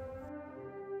Frisian,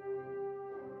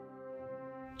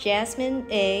 Jasmine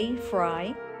A.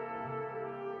 Fry,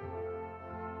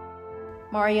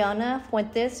 Mariana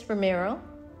Fuentes Romero,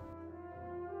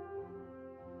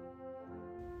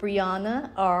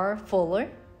 Brianna R. Fuller,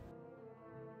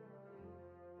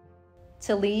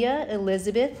 Talia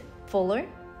Elizabeth Fuller,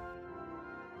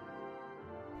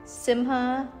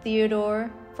 Simha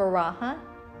Theodore Faraha,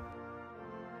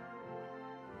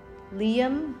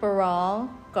 Liam Baral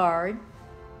Gard,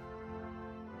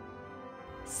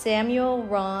 Samuel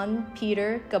Ron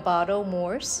Peter Gabato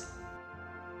Morse,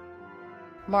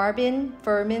 Marvin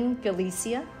Furman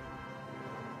Galicia,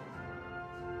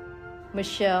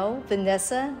 Michelle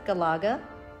Vanessa Galaga,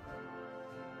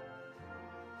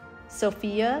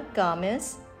 Sophia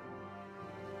Gomez,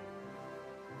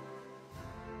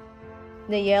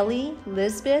 Nayeli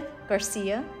Lisbeth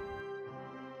Garcia,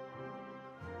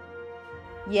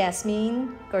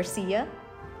 Yasmin Garcia,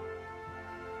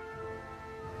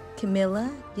 Camila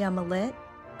Yamalet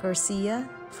Garcia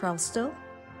Frausto,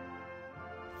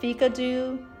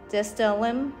 Ficadu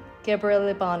Destelem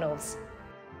Gabrielibanos,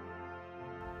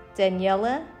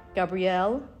 Daniela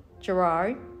Gabrielle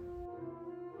Gerard,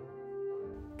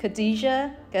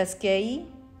 Khadija Gasquet,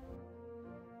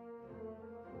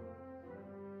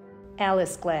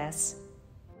 Alice Glass,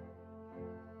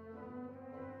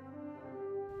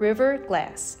 River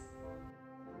Glass,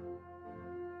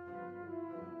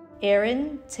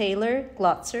 Aaron Taylor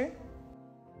Glotzer,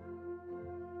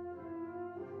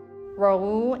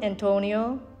 Raul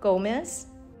Antonio Gomez,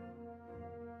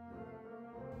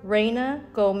 Reina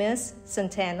Gomez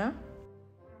Santana,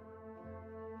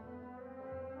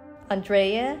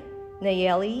 Andrea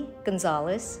Nayeli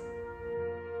Gonzalez,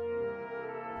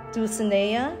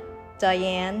 Dulcinea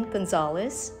Diane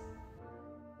Gonzalez,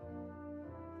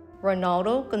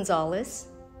 Ronaldo Gonzalez,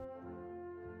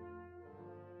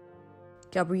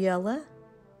 Gabriela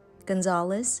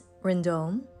Gonzalez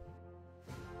Rendon,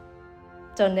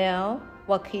 Donnell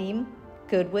Joaquim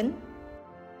Goodwin,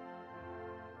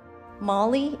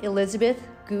 Molly Elizabeth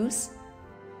Goose,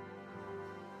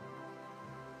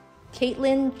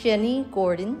 Caitlin Jenny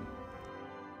Gordon,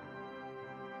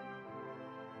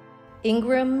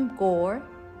 Ingram Gore,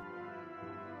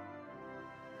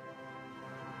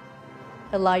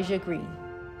 Elijah Green,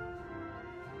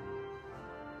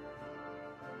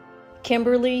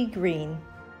 Kimberly Green,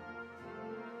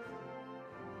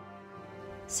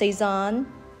 Cezanne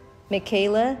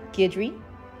Michaela Gidry,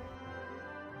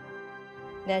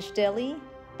 Nashdeli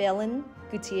Belen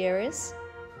Gutierrez,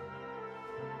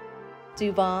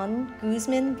 Duvan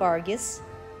Guzman Vargas,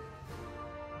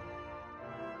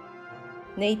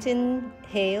 Nathan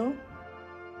Hale,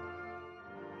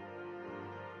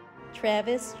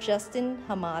 Travis Justin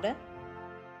Hamada,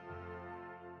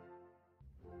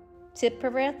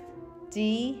 Tippereth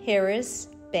D. Harris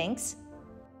Banks,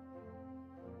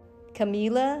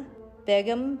 Camila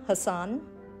Begum Hassan,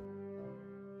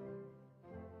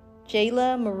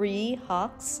 Jayla Marie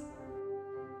Hawks,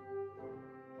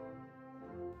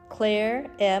 Claire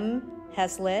M.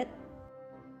 Hazlett,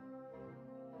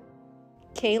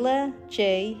 Kayla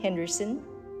J. Henderson,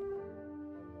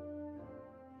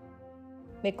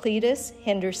 McCletus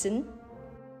Henderson,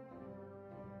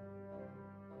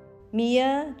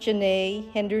 Mia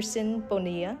Janae Henderson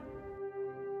Bonilla,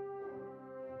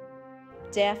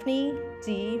 Daphne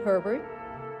D. Herbert,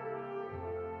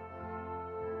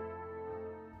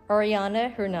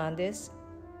 Ariana Hernandez,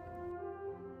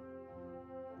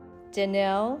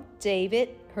 Danelle David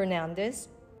Hernandez,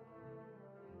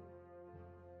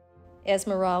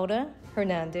 Esmeralda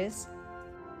Hernandez,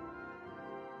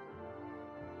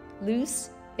 Luz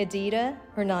Edita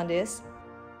Hernandez,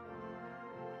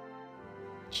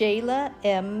 Jayla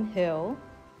M. Hill,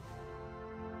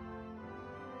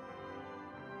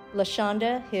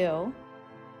 LaShonda Hill,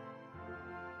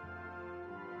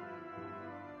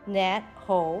 Nat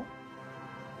Ho,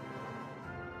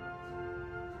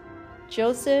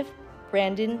 Joseph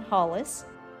Brandon Hollis,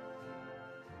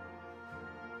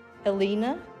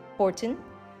 Elena Horton,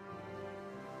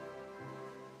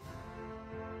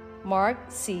 Mark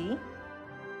C.,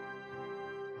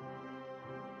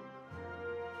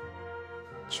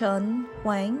 Chen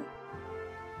Huang,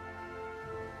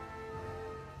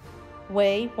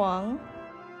 Wei Huang,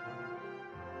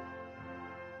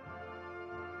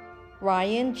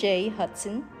 Ryan J.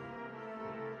 Hudson,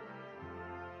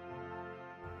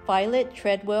 Violet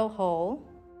Treadwell Hall,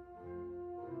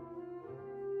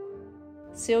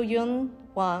 Seoyun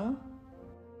Wang,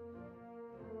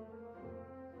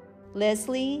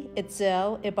 Leslie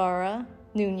Itzel Ibarra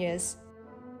Nunez,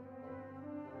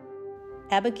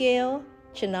 Abigail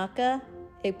Chinaka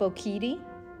Ekbokiti,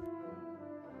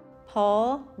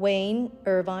 Paul Wayne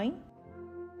Irvine,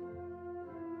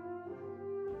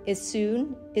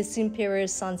 Isun Isumpira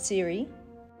Sansiri,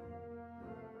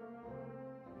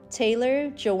 Taylor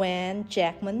Joanne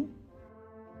Jackman,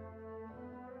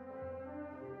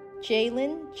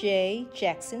 Jalen J.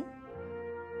 Jackson,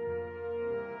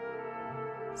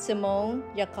 Simone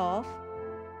Yakov,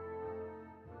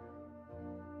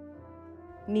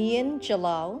 Mian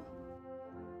Jalal,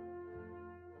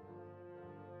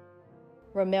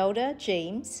 Romelda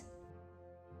James,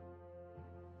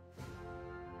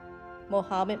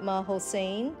 Mohammed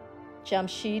Hossein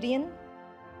Jamshidian,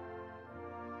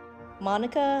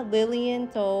 Monica Lillian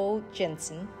Tho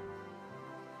Jensen,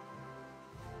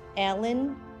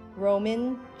 Alan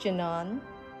Roman Janan,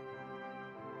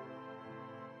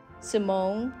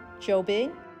 Simone Jobe,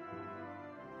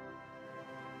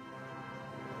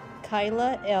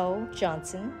 Kyla L.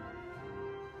 Johnson,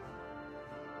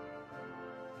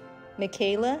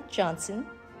 Michaela Johnson,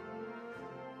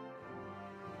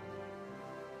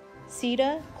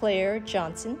 Sita Claire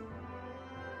Johnson,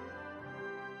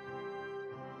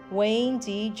 Wayne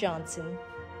D. Johnson,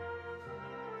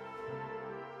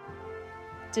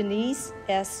 Denise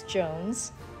S.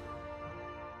 Jones,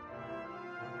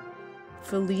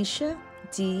 Felicia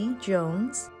D.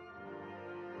 Jones,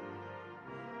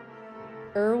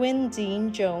 Erwin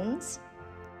Dean Jones,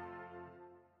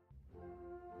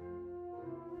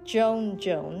 Joan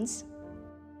Jones,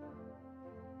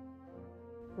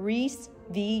 Reese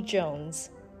V. Jones,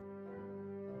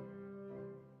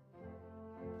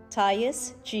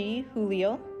 Tyus G.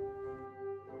 Julio,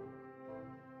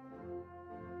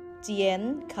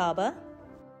 Dien Kaba,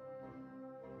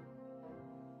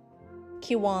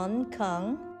 Kiwan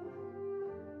Kang,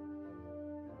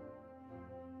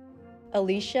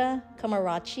 Alicia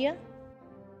Kamarachia,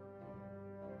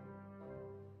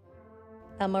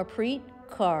 Amarpreet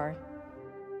Kaur,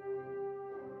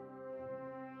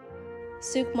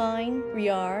 Sukhmain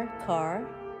Riyar Kaur,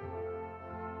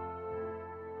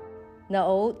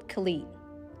 Naot Khalid,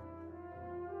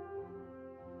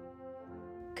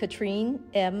 Katrine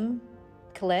M.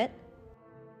 Collette,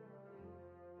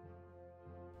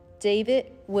 David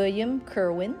William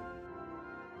Kerwin,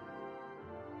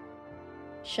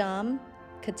 Sham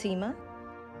Katima,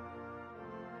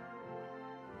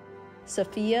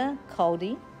 Sophia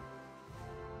Kaldi,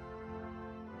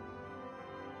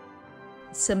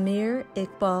 Samir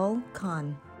Iqbal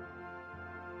Khan,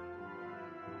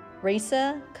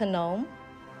 Raisa Kanom,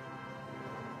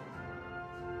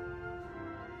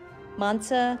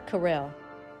 Manta Karel,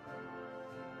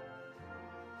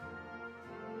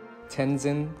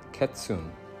 Tenzin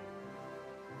Ketsun,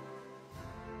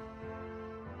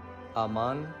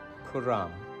 Aman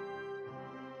Kuram,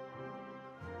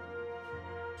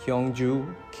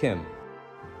 Hyungju Kim,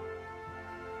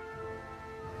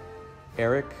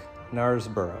 Eric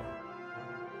Narsborough,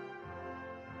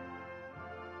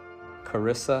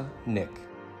 Carissa Nick,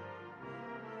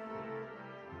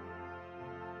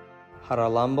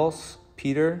 Haralambos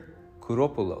Peter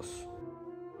Kuropoulos,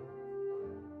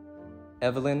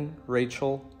 Evelyn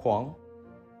Rachel Kwong,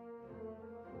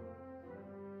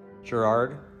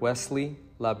 Gerard Wesley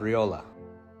Labriola,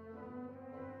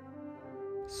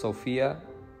 Sofia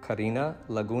Karina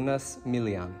Lagunas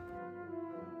Milian,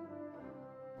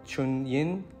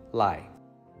 Chunyin Lai,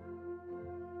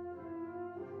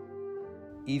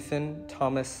 Ethan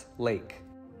Thomas Lake,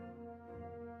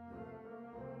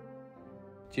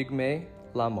 Jigme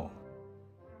Lamo,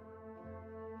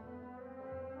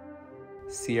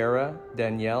 Sierra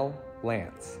Danielle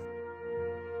Lance,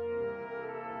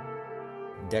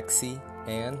 Dexy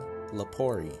Ann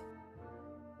Lapori,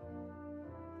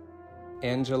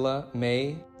 Angela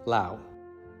May Lau,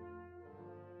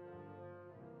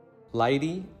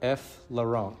 Lydie F.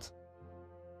 Laurent,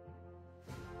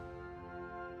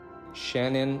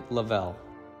 Shannon Lavelle,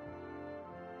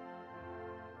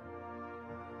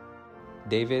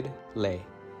 David Lay,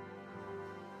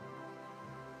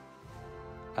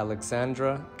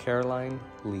 Alexandra Caroline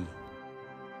Lee,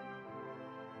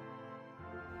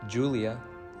 Julia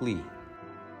Lee,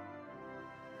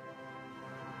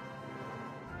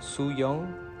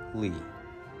 Soo-young Lee,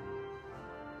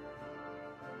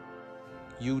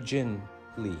 Eugene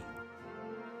Lee,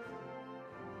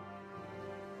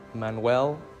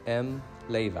 Manuel M.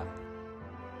 Leyva,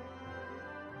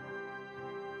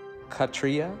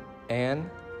 Katria Ann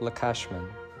Lakashman,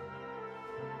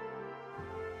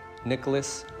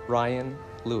 Nicholas Ryan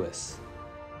Lewis,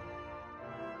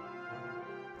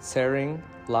 Sering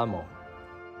Lamo,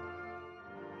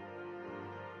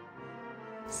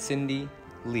 Cindy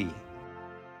Lee,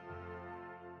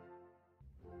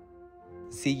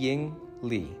 Ziying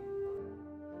Lee,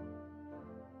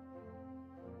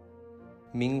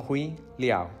 Minghui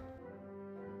Liao,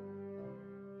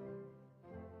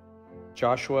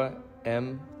 Joshua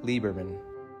M. Lieberman,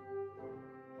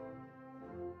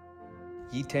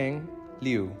 Yitang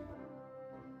Liu,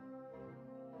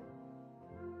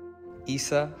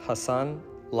 Isa Hassan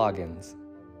Loggins,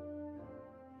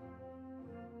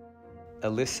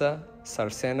 Alyssa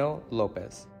Sarceno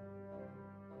Lopez,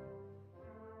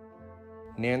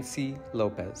 Nancy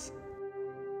Lopez,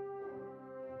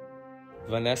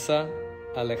 Vanessa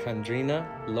Alejandrina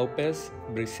Lopez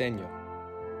Briceño,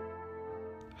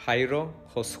 Jairo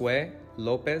Josué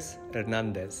López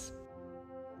Hernández,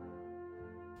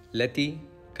 Leti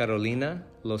Carolina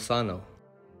Lozano,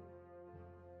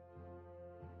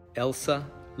 Elsa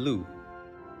Lu,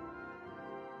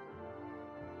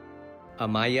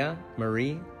 Amaya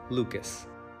Marie Lucas,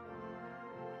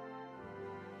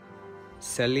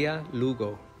 Celia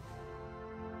Lugo,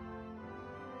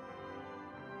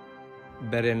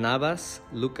 Berenabas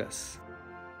Lucas,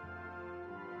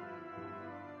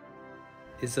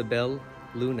 Isabel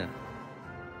Luna,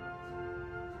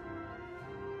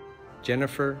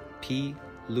 Jennifer P.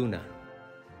 Luna,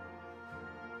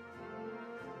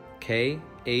 K.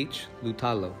 H.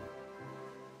 Lutalo,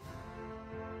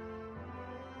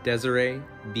 Desiree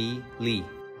B. Lee,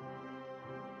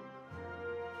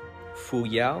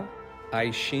 Fuyao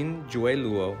Aishin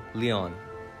Jueluo Leon,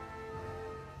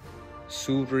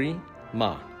 Suvri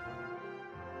Ma,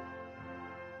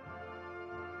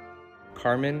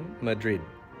 Carmen Madrid,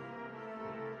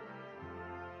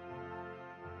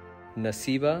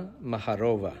 Nasiba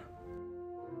Maharova,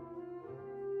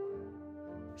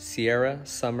 Sierra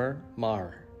Summer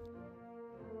Mar,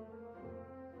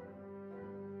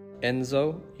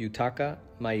 Enzo Yutaka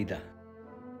Maida,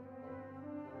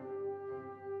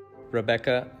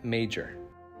 Rebecca Major,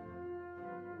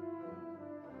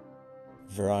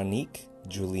 Veronique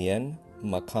Julienne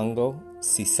Makango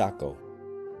Sisako,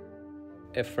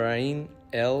 Efrain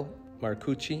L.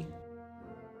 Marcucci,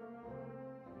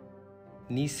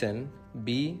 Nisen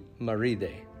B.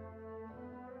 Maride,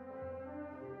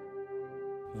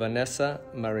 Vanessa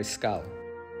Mariscal,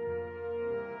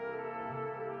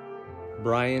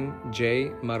 Brian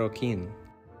J. Marroquin,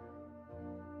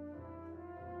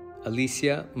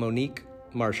 Alicia Monique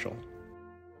Marshall,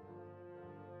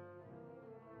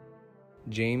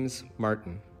 James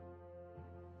Martin,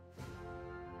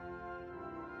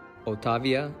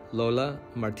 Otavia Lola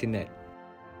Martinet,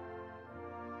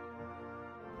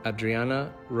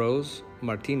 Adriana Rose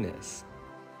Martinez,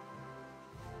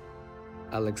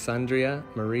 Alexandria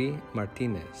Marie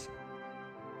Martinez,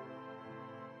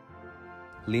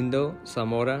 Lindo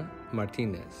Zamora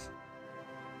Martinez,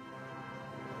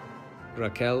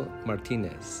 Raquel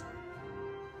Martinez,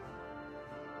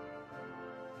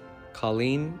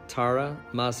 Colleen Tara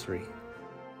Masri,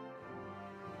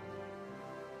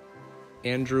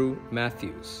 Andrew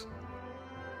Matthews,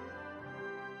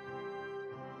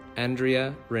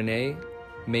 Andrea Renee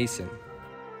Mason,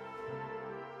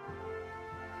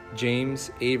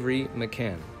 James Avery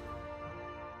McCann,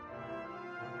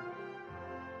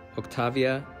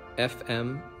 Octavia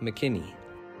F.M. McKinney,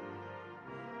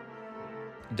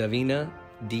 Davina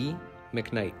D.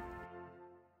 McKnight,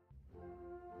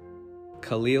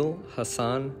 Khalil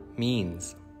Hassan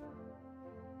Means,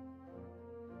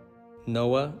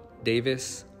 Noah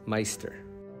Davis Meister,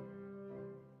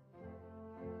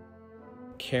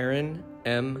 Karen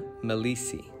M.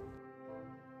 Melisi,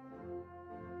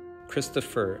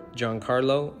 Christopher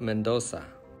Giancarlo Mendoza,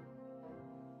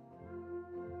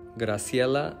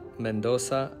 Graciela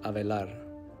Mendoza Avelar,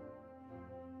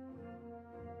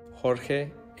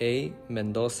 Jorge A.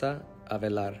 Mendoza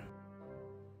Avelar,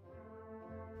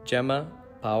 Gemma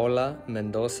Paola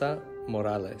Mendoza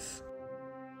Morales,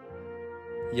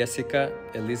 Jessica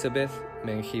Elizabeth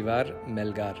Menjivar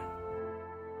Melgar,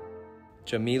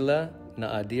 Jamila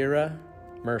Naadira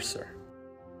Mercer,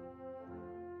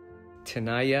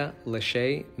 Tenaya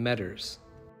Lachey Metters,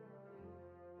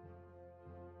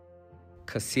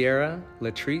 Casiera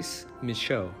Latrice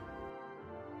Michaud,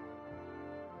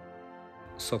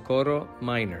 Socorro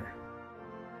Minor,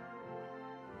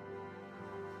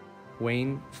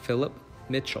 Wayne Philip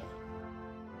Mitchell,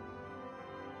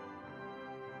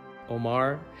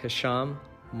 Omar Hisham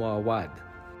Muawad,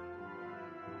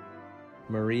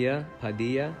 Maria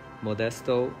Padilla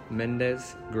Modesto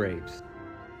Mendez Graves,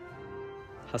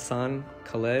 Hassan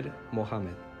Khaled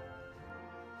Mohammed,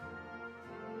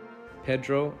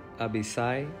 Pedro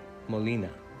Abisai Molina,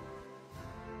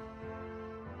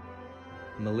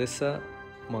 Melissa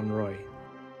Monroy,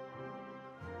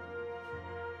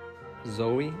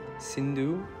 Zoe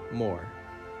Sindhu Moore,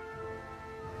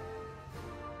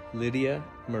 Lydia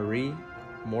Marie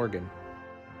Morgan,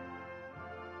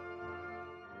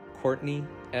 Courtney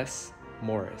S.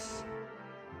 Morris,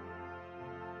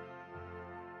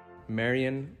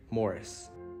 Marion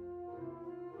Morris,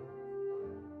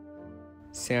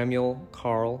 Samuel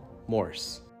Carl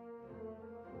Morse,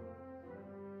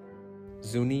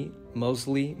 Zuni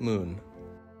Mosley Moon,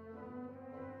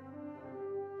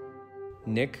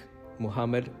 Nick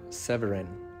Muhammad Severin,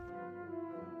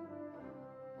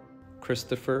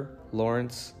 Christopher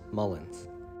Lawrence Mullins,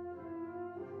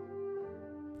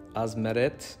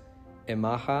 Azmeret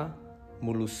Emaha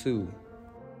Mulusu,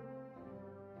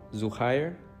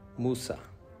 Zuhair Musa,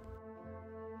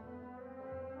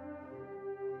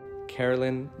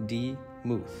 Carolyn D.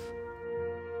 Muth,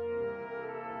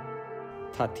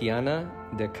 Tatiana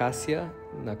De Casia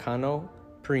Nakano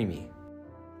Primi,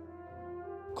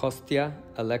 Kostya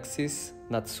Alexis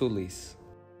Natsoulis,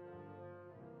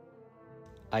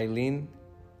 Eileen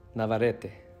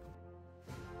Navarrete,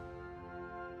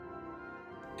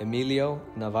 Emilio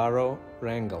Navarro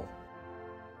Rangel,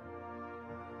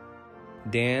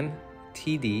 Dan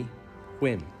T.D.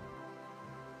 Wynn,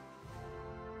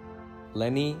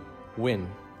 Lenny Wynn,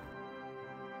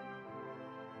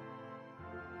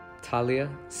 Talia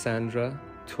Sandra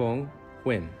Tuong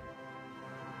Wynn,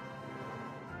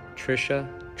 Trisha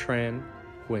Tran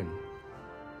Wynn,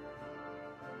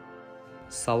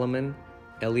 Solomon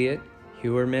Elliott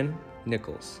Hewerman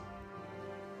Nichols,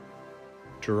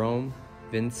 Jerome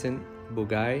Vincent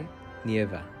Bugay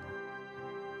Nieva,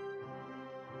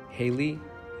 Haley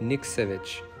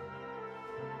Niksevich,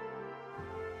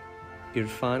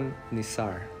 Irfan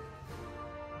Nisar,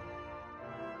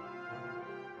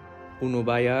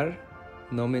 Unubayar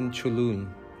Nomen Chulun,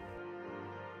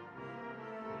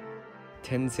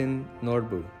 Tenzin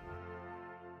Norbu,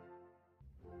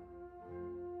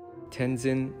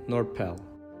 Tenzin Norpel,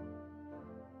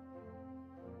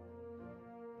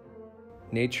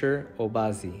 Nature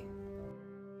Obazi,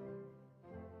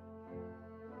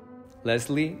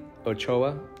 Leslie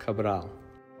Ochoa Cabral,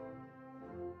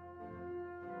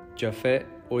 Jafet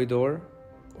Oidor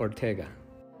Ortega,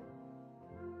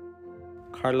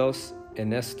 Carlos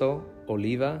Ernesto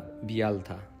Oliva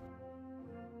Vialta,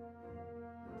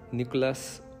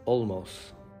 Nicolas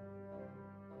Olmos,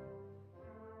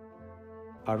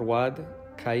 Arwad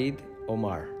Kaid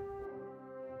Omar,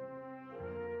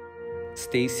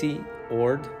 Stacy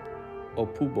Ord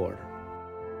Opubor,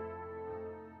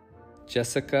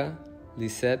 Jessica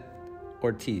Lisette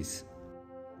Ortiz,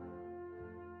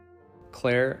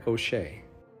 Claire O'Shea,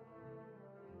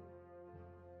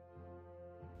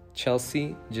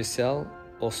 Chelsea Giselle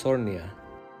Osornia,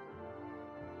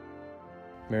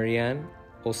 Marianne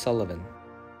O'Sullivan,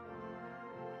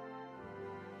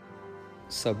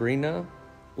 Sabrina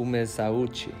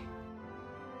Umezauchi,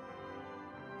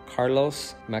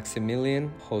 Carlos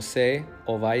Maximilian Jose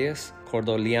Ovalles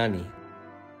Cordoliani,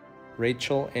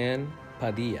 Rachel Ann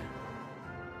Padilla,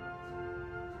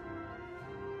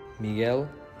 Miguel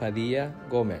Padilla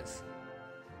Gomez,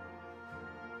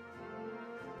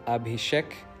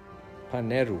 Abhishek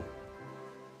Paneru,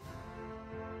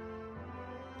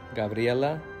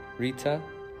 Gabriela Rita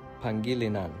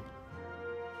Pangilinan,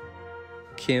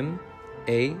 Kim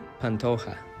A.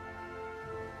 Pantoja,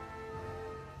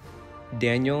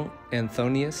 Daniel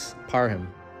Anthonius Parham,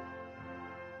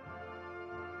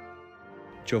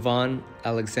 Jovan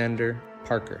Alexander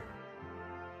Parker,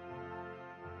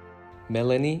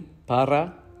 Melanie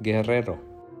Parra Guerrero,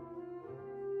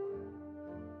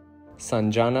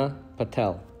 Sanjana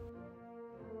Patel,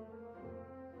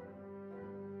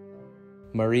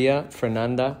 Maria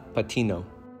Fernanda Patino,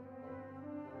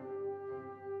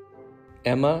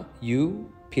 Emma U.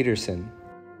 Peterson,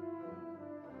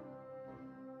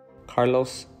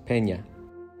 Carlos Peña,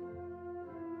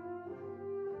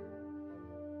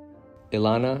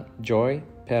 Ilana Joy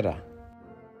Pera,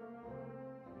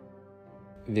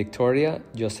 Victoria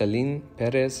Jocelyn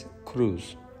Perez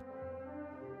Cruz,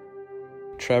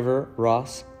 Trevor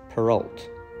Ross Peralt,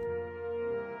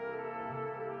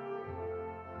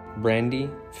 Brandy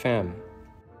Pham,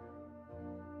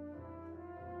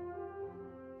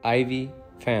 Ivy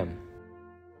Pham,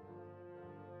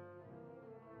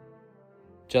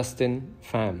 Justin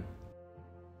Pham,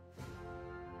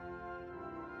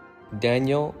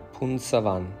 Daniel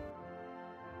Punsavan,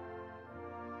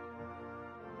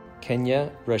 Kenya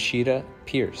Rashida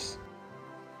Pierce,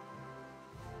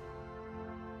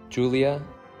 Julia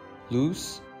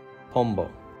Luz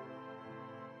Pombo,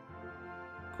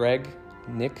 Greg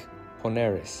Nick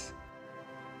Poneris,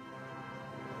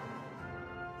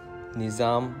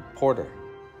 Nizam Porter,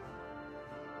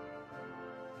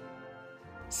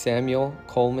 Samuel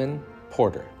Coleman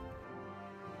Porter,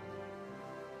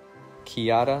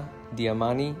 Kiara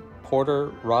Diamani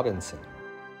Porter Robinson,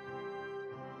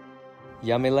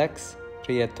 Yamilex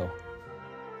Prieto,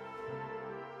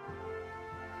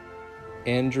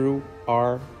 Andrew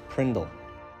R. Prindle,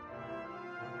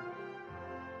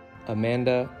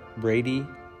 Amanda Brady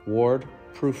Ward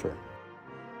Proofer,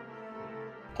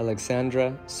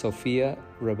 Alexandra Sophia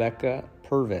Rebecca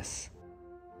Purvis,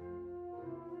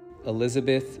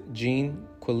 Elizabeth Jean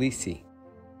Quilisi,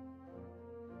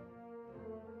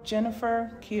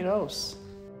 Jennifer Quiros,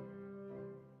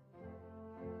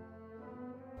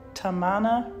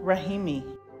 Tamana Rahimi,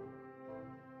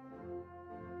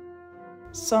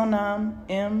 Sonam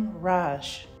M.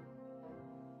 Raj,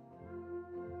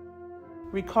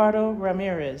 Ricardo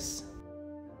Ramirez,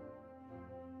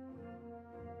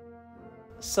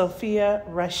 Sophia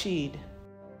Rashid,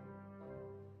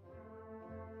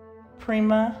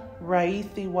 Prima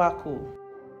Raithi Waku,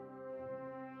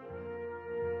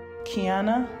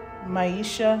 Kiana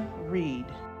Maisha Reed,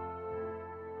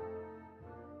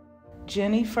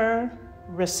 Jennifer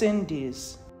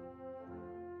Resendez,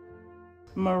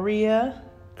 Maria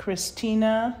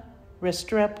Cristina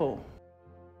Restrepo,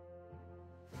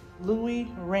 Louis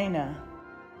Reyna,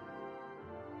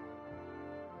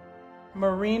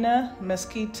 Marina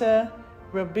Mesquita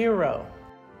Ribeiro,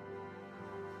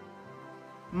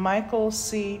 Michael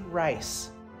C. Rice,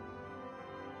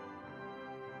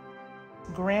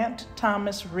 Grant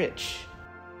Thomas Rich,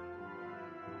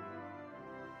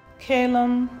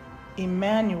 Calum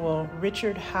Emmanuel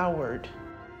Richard Howard,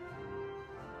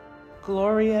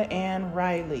 Gloria Ann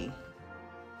Riley,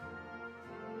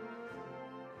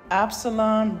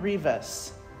 Absalom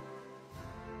Rivas,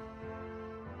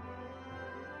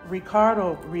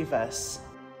 Ricardo Rivas,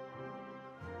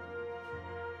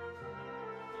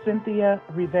 Cynthia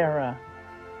Rivera,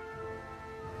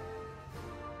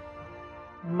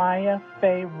 Maya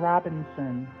Faye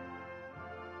Robinson,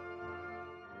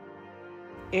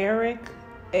 Eric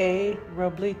A.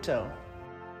 Roblito,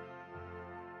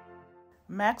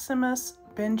 Maximus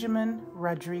Benjamin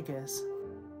Rodriguez,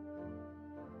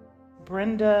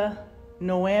 Brenda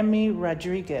Noemi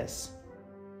Rodriguez,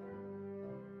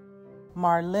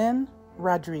 Marlene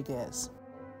Rodriguez,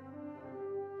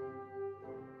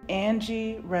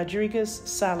 Angie Rodriguez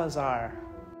Salazar,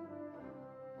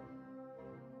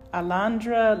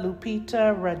 Alondra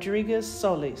Lupita Rodriguez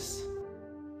Solis,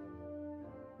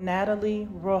 Natalie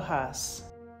Rojas,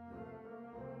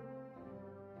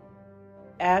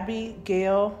 Abby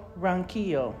Gail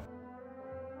Ronquillo,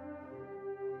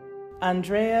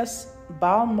 Andreas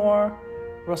Balmore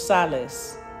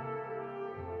Rosales,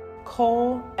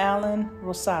 Cole Allen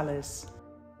Rosales,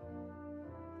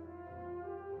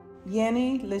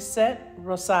 Yenny Lisette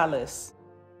Rosales,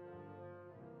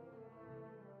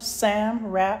 Sam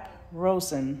Rapp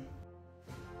Rosen,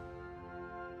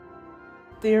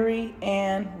 Theory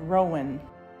Ann Rowan,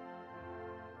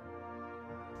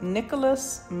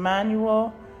 Nicholas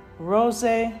Manuel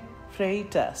Rose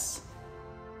Freitas,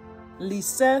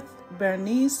 Lisette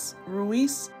Bernice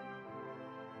Ruiz,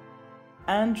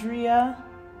 Andrea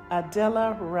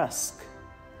Adela Rusk,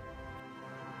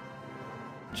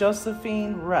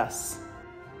 Josephine Russ,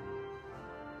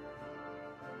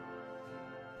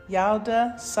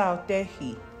 Yalda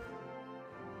Saudehi,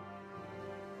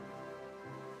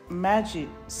 Majid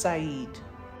Saeed,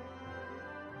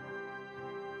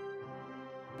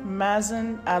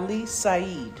 Mazen Ali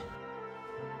Saeed,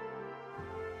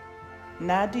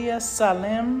 Nadia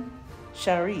Salim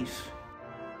Sharif,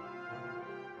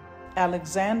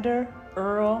 Alexander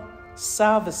Earl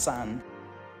Salveson,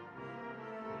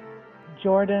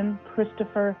 Jordan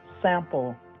Christopher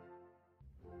Sample,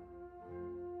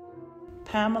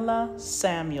 Pamela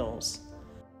Samuels,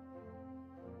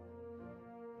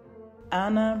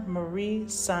 Ana Marie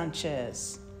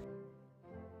Sanchez,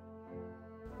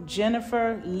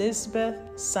 Jennifer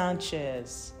Lisbeth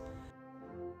Sanchez,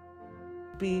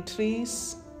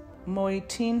 Beatriz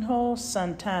Moitinho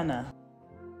Santana,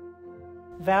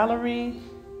 Valerie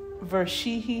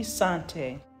Verschihi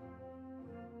Sante,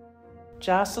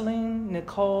 Jocelyn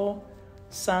Nicole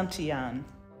Santillan,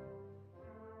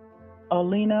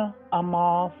 Olina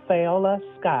Amal Fayola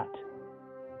Scott,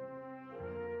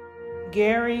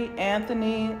 Gary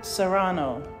Anthony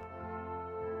Serrano,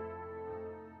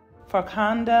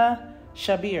 Farkhanda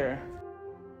Shabir,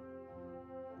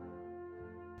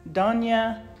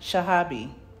 Donya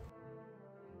Shahabi,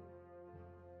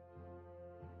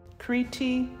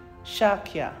 Kriti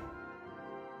Shakya,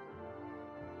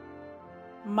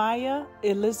 Maya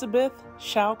Elizabeth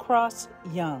Shawcross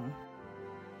Young,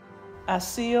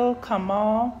 Asil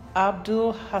Kamal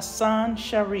Abdul Hassan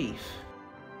Sharif,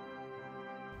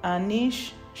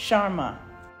 Anish Sharma,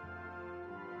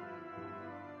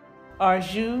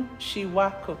 Arju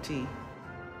Shiwakoti,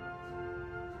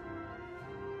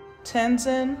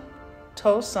 Tenzin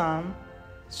Tosam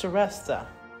Surestha,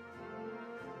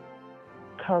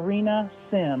 Karina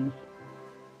Sims,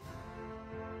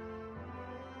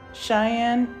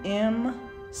 Cheyenne M.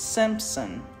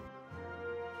 Simpson,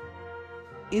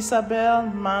 Isabel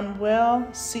Manuel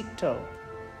Sito,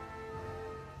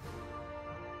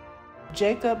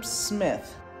 Jacob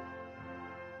Smith,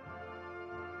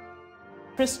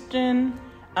 Kristen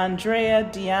Andrea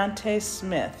Deontay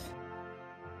Smith,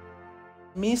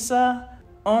 Misa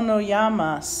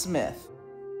Onoyama Smith,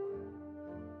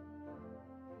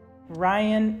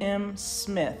 Ryan M.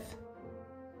 Smith,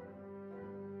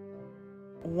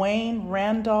 Wayne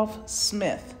Randolph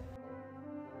Smith,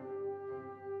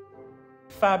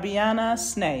 Fabiana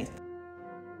Snaith,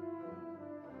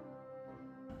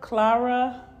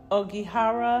 Clara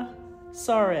Ogihara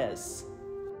Soares,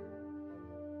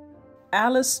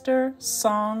 Alistair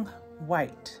Song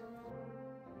White,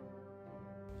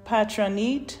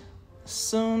 Patronite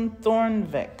Soon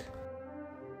Thornvik,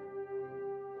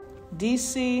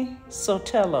 DC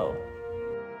Sotelo,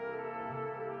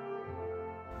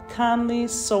 Conley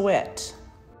Soet,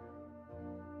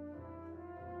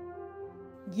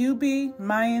 Yubi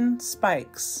Mayan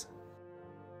Spikes,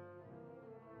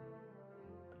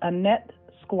 Annette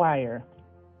Squire,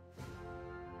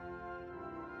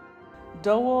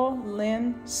 Dowell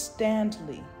Lynn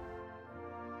Standley,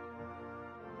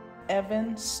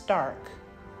 Evan Stark,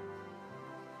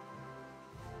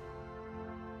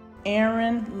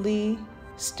 Aaron Lee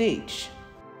Steach,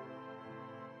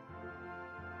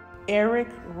 Eric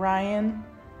Ryan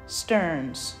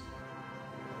Stearns,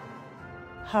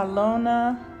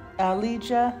 Halona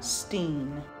Alija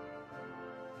Steen,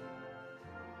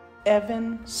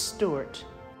 Evan Stewart,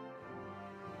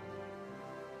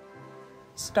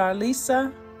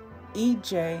 Starlisa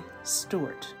E.J.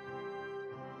 Stewart,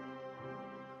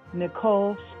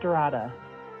 Nicole Strata,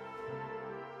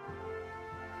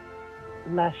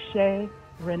 Lachey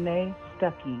Renee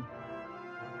Stuckey,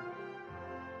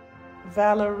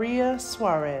 Valeria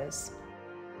Suarez,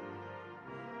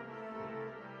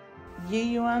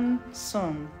 Yiyuan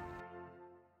Sun,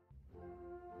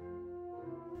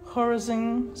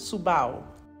 Horizon Subao,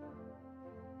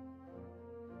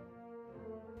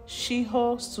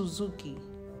 Shiho Suzuki,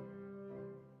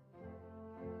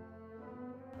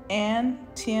 Ann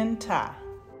Tien Ta,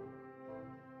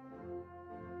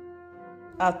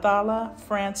 Athala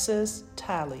Francis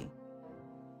Talley,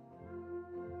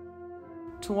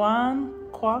 Tuan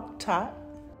Kwok Tat,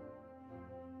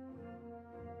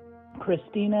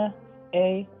 Christina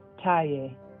A.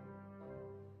 Taye,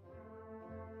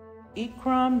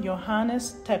 Ikram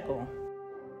Johannes Tekel,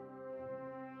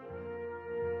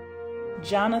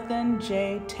 Jonathan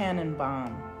J.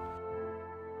 Tannenbaum,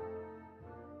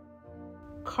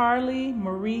 Carly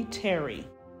Marie Terry,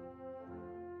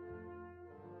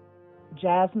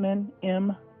 Jasmine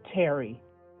M. Terry,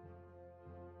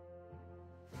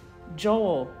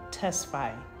 Joel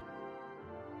Tesfaye,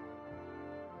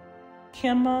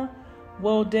 Kemma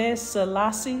Wode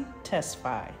Selassie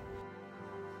Tesfaye,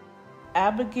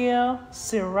 Abigail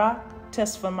Sirach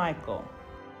Tesfamichael,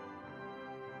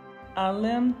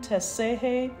 Alim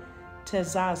Tesehe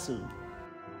Tezazu,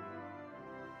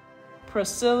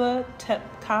 Priscilla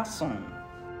Tepkason,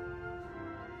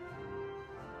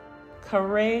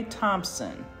 Karay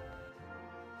Thompson,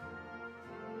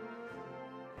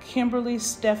 Kimberly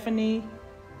Stephanie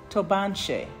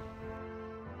Tobanche,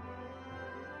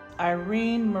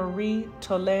 Irene Marie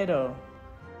Toledo,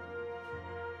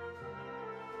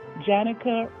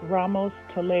 Janica Ramos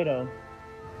Toledo,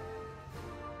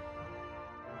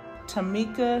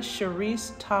 Tamika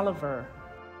Sharice Tolliver,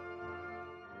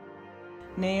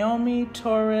 Naomi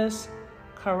Torres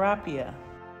Carapia,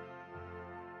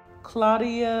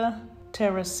 Claudia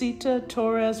Teresita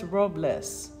Torres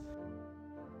Robles,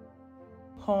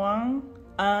 Hoang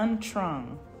An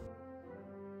Trong,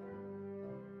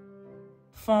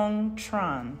 Fong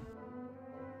Tran,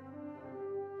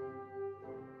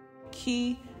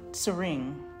 Ki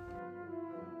Tsering,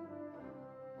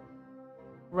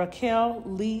 Raquel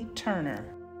Lee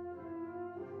Turner,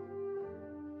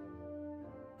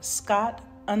 Scott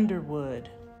Underwood,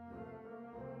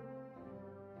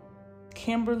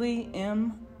 Kimberly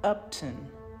M. Upton,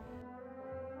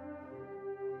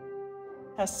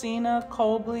 Hasina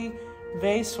Colby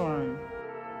Vasorn,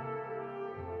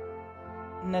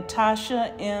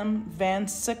 Natasha M. Van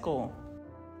Sickle,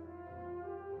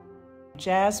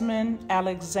 Jasmine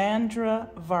Alexandra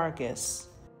Vargas,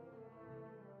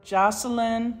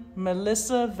 Jocelyn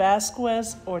Melissa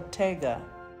Vasquez Ortega,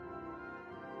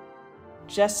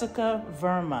 Jessica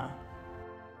Verma,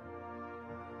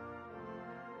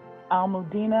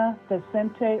 Almudena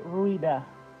Vicente Ruida,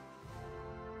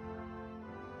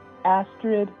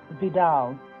 Astrid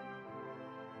Vidal,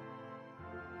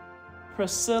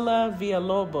 Priscilla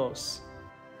Villalobos,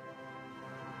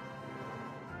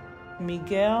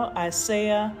 Miguel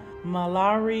Isaiah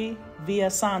Malari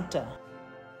Villasanta,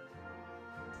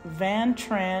 Van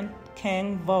Tran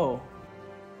Kang Vo,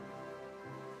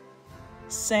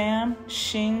 Sam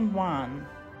Xing Wan,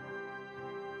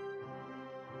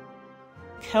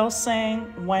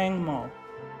 Kelsang Wangmo,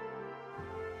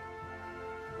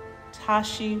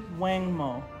 Tashi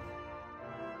Wangmo,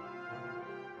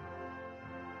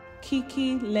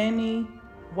 Kiki Lenny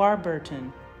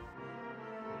Warburton,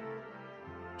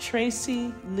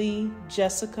 Tracy Lee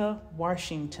Jessica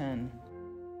Washington,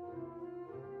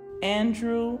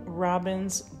 Andrew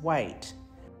Robbins White,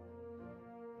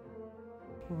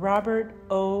 Robert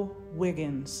O.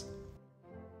 Wiggins,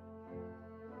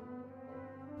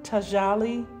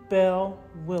 Tajali Bell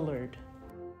Willard,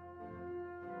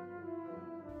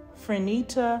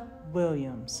 Frenita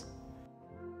Williams,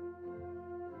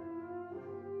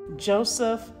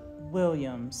 Joseph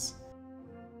Williams,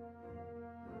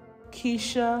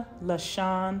 Keisha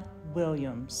LaShawn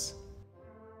Williams,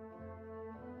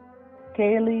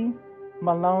 Kaylee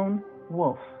Malone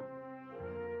Wolf,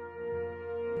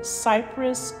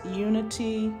 Cypress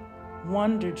Unity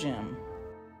Wondergem,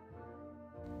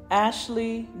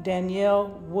 Ashley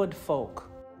Danielle Woodfolk,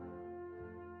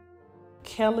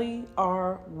 Kelly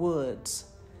R. Woods,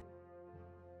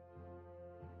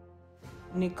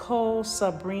 Nicole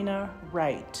Sabrina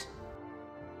Wright,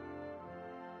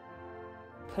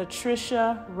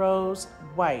 Patricia Rose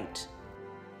White,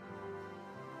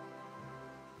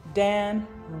 Dan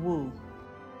Wu,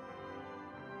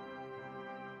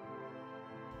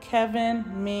 Kevin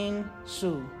Ming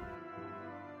Zhu,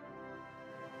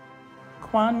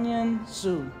 Kuan-Yin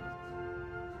Zhu,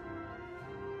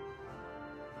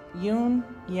 Yoon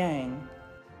Yang,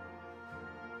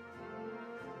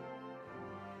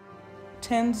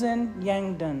 Tenzin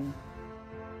Yangdon,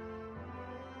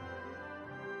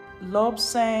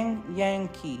 Lobsang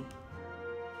Yankee,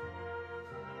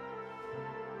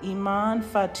 Iman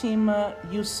Fatima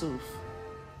Yusuf,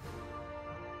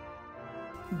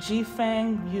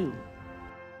 Jifang Yu,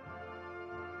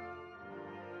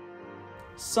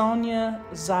 Sonia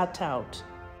Zataut,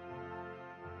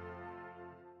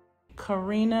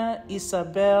 Karina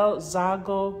Isabel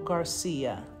Zago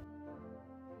Garcia,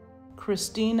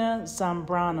 Christina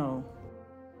Zambrano,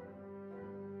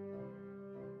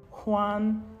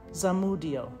 Juan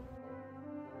Zamudio,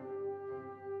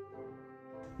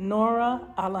 Nora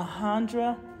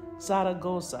Alejandra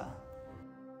Zaragoza,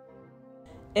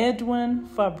 Edwin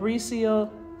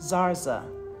Fabricio Zarza,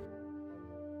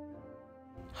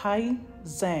 Hai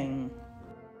Zhang,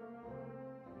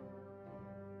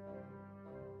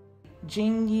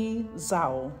 Jingyi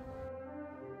Zhao,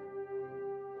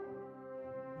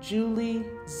 Julie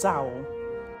Zhao,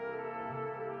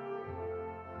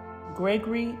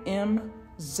 Gregory M.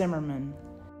 Zimmerman,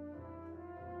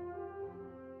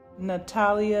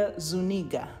 Natalia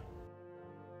Zuniga,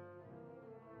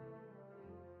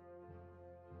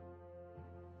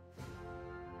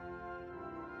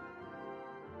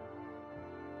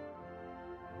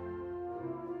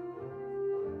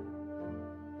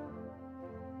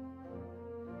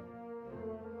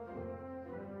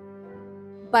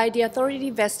 by the authority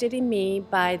vested in me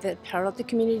by the Peralta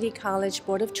Community College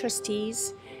Board of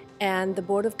Trustees and the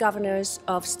Board of Governors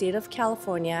of State of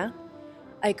California,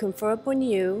 I confer upon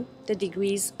you the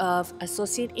degrees of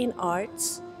Associate in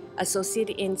Arts, Associate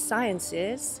in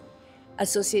Sciences,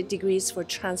 Associate degrees for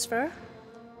transfer,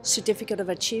 Certificate of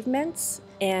Achievements,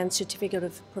 and Certificate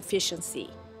of Proficiency.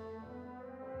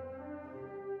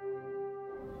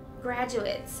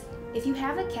 Graduates, if you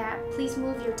have a cap, please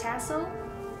move your tassel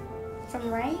from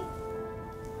right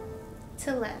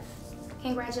to left.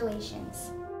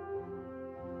 Congratulations.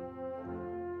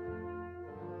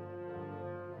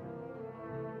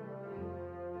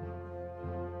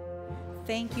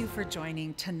 Thank you for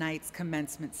joining tonight's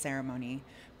commencement ceremony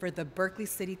for the Berkeley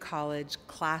City College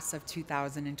class of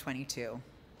 2022.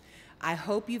 I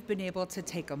hope you've been able to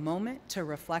take a moment to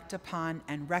reflect upon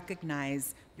and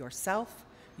recognize yourself,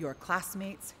 your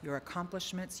classmates, your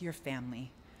accomplishments, your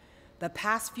family. The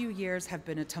past few years have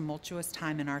been a tumultuous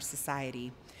time in our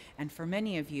society, and for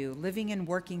many of you, living and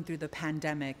working through the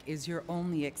pandemic is your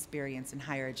only experience in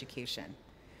higher education.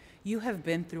 You have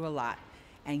been through a lot,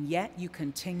 and yet you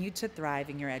continue to thrive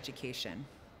in your education.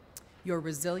 Your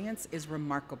resilience is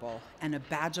remarkable and a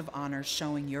badge of honor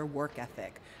showing your work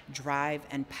ethic, drive,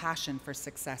 and passion for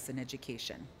success in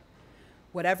education.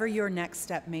 Whatever your next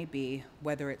step may be,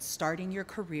 whether it's starting your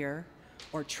career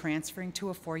or transferring to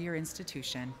a four-year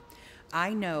institution,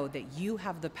 I know that you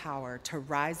have the power to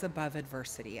rise above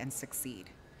adversity and succeed.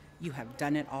 You have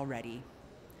done it already.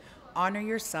 Honor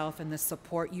yourself and the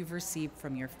support you've received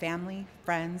from your family,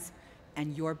 friends,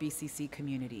 and your BCC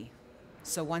community.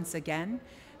 So once again,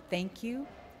 thank you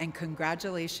and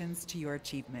congratulations to your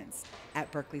achievements at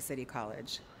Berkeley City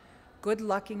College. Good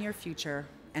luck in your future,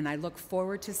 and I look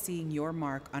forward to seeing your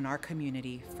mark on our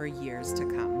community for years to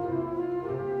come.